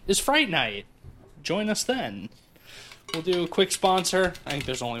week is Fright Night. Join us then. We'll do a quick sponsor. I think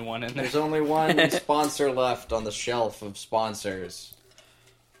there's only one in there. There's only one sponsor left on the shelf of sponsors.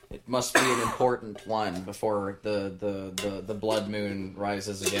 It must be an important one before the blood moon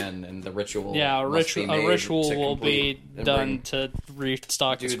rises again and the ritual. Yeah, a ritual will be done to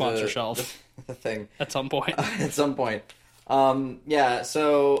restock the sponsor shelf. The thing at some point. At some point. Yeah.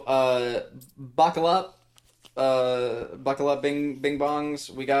 So buckle up, bing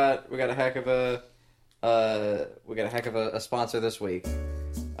bongs. We got a heck of a. A sponsor this week.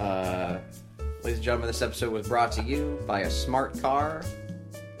 Ladies and gentlemen, this episode was brought to you by a smart car,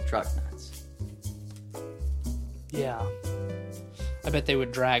 Truck Nuts. Yeah. I bet they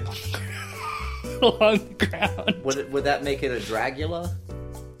would drag on the ground. Would that make it a Dragula?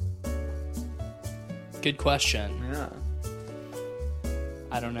 Good question. Yeah.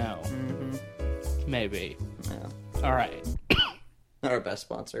 I don't know. Mm-hmm. Maybe. Yeah. All right. Not our best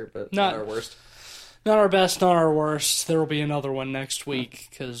sponsor, but not our worst. Not our best, not our worst. There will be another one next week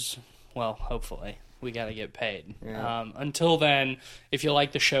because, well, hopefully. We got to get paid. Yeah. Until then, if you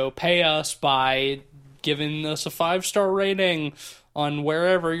like the show, pay us by giving us a 5-star rating on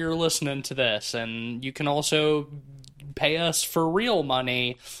wherever you're listening to this. And you can also pay us for real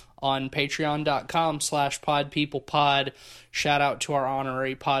money on patreon.com/podpeoplepod. Shout out to our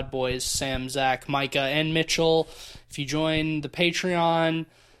honorary pod boys, Sam, Zach, Micah, and Mitchell. If you join the Patreon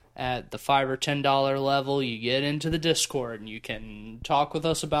at the $5 or $10 level, you get into the Discord and you can talk with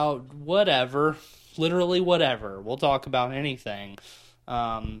us about whatever, literally whatever. We'll talk about anything.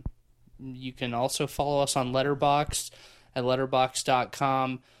 You can also follow us on Letterboxd at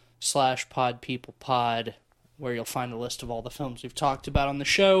letterboxd.com/podpeoplepod. where you'll find a list of all the films we've talked about on the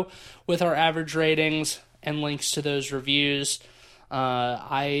show with our average ratings and links to those reviews.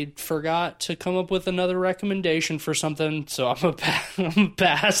 I forgot to come up with another recommendation for something, so I'm a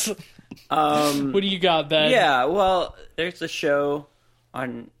pass. What do you got, Ben? Yeah, well, there's a show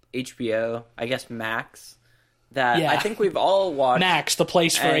on HBO, I guess Max, that I think we've all watched. Max, the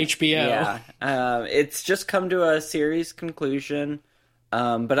place for HBO. Yeah, it's just come to a series conclusion,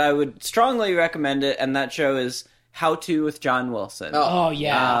 but I would strongly recommend it, and that show is How To with John Wilson. Oh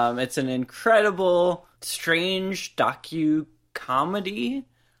yeah. It's an incredible, strange docu-comedy,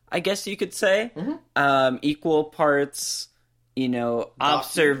 I guess you could say. Mm-hmm. Equal parts,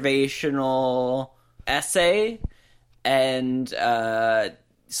 observational essay and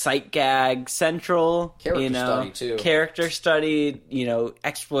sight gag central. Study, too. Character study,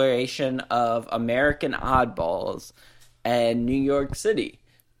 exploration of American oddballs and New York City.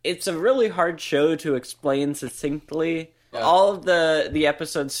 It's a really hard show to explain succinctly. Yeah. All of the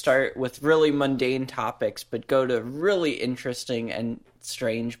episodes start with really mundane topics, but go to really interesting and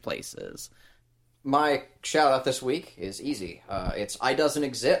strange places. My shout out this week is easy. It's I Doesn't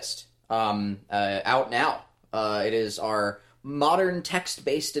Exist. Out now. It is our modern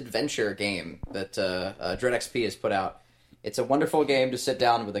text-based adventure game that Dread XP has put out. It's a wonderful game to sit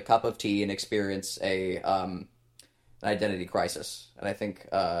down with a cup of tea and experience an identity crisis, and I think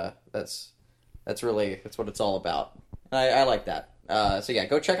that's what it's all about. I like that. So yeah,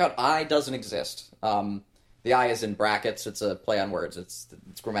 go check out I Doesn't Exist. The I is in brackets. It's a play on words. It's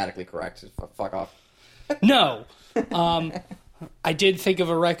grammatically correct. Fuck off. No. I did think of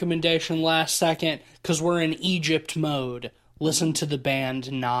a recommendation last second because we're in Egypt mode. Listen to the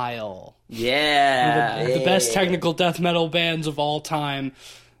band Nile. Yeah. The best technical death metal bands of all time,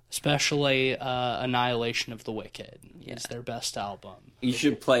 especially Annihilation of the Wicked is their best album. You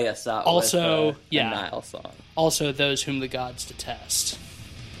should play us out also, with a Nile song. Also, Those Whom the Gods Detest.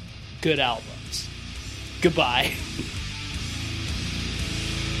 Good albums. Goodbye.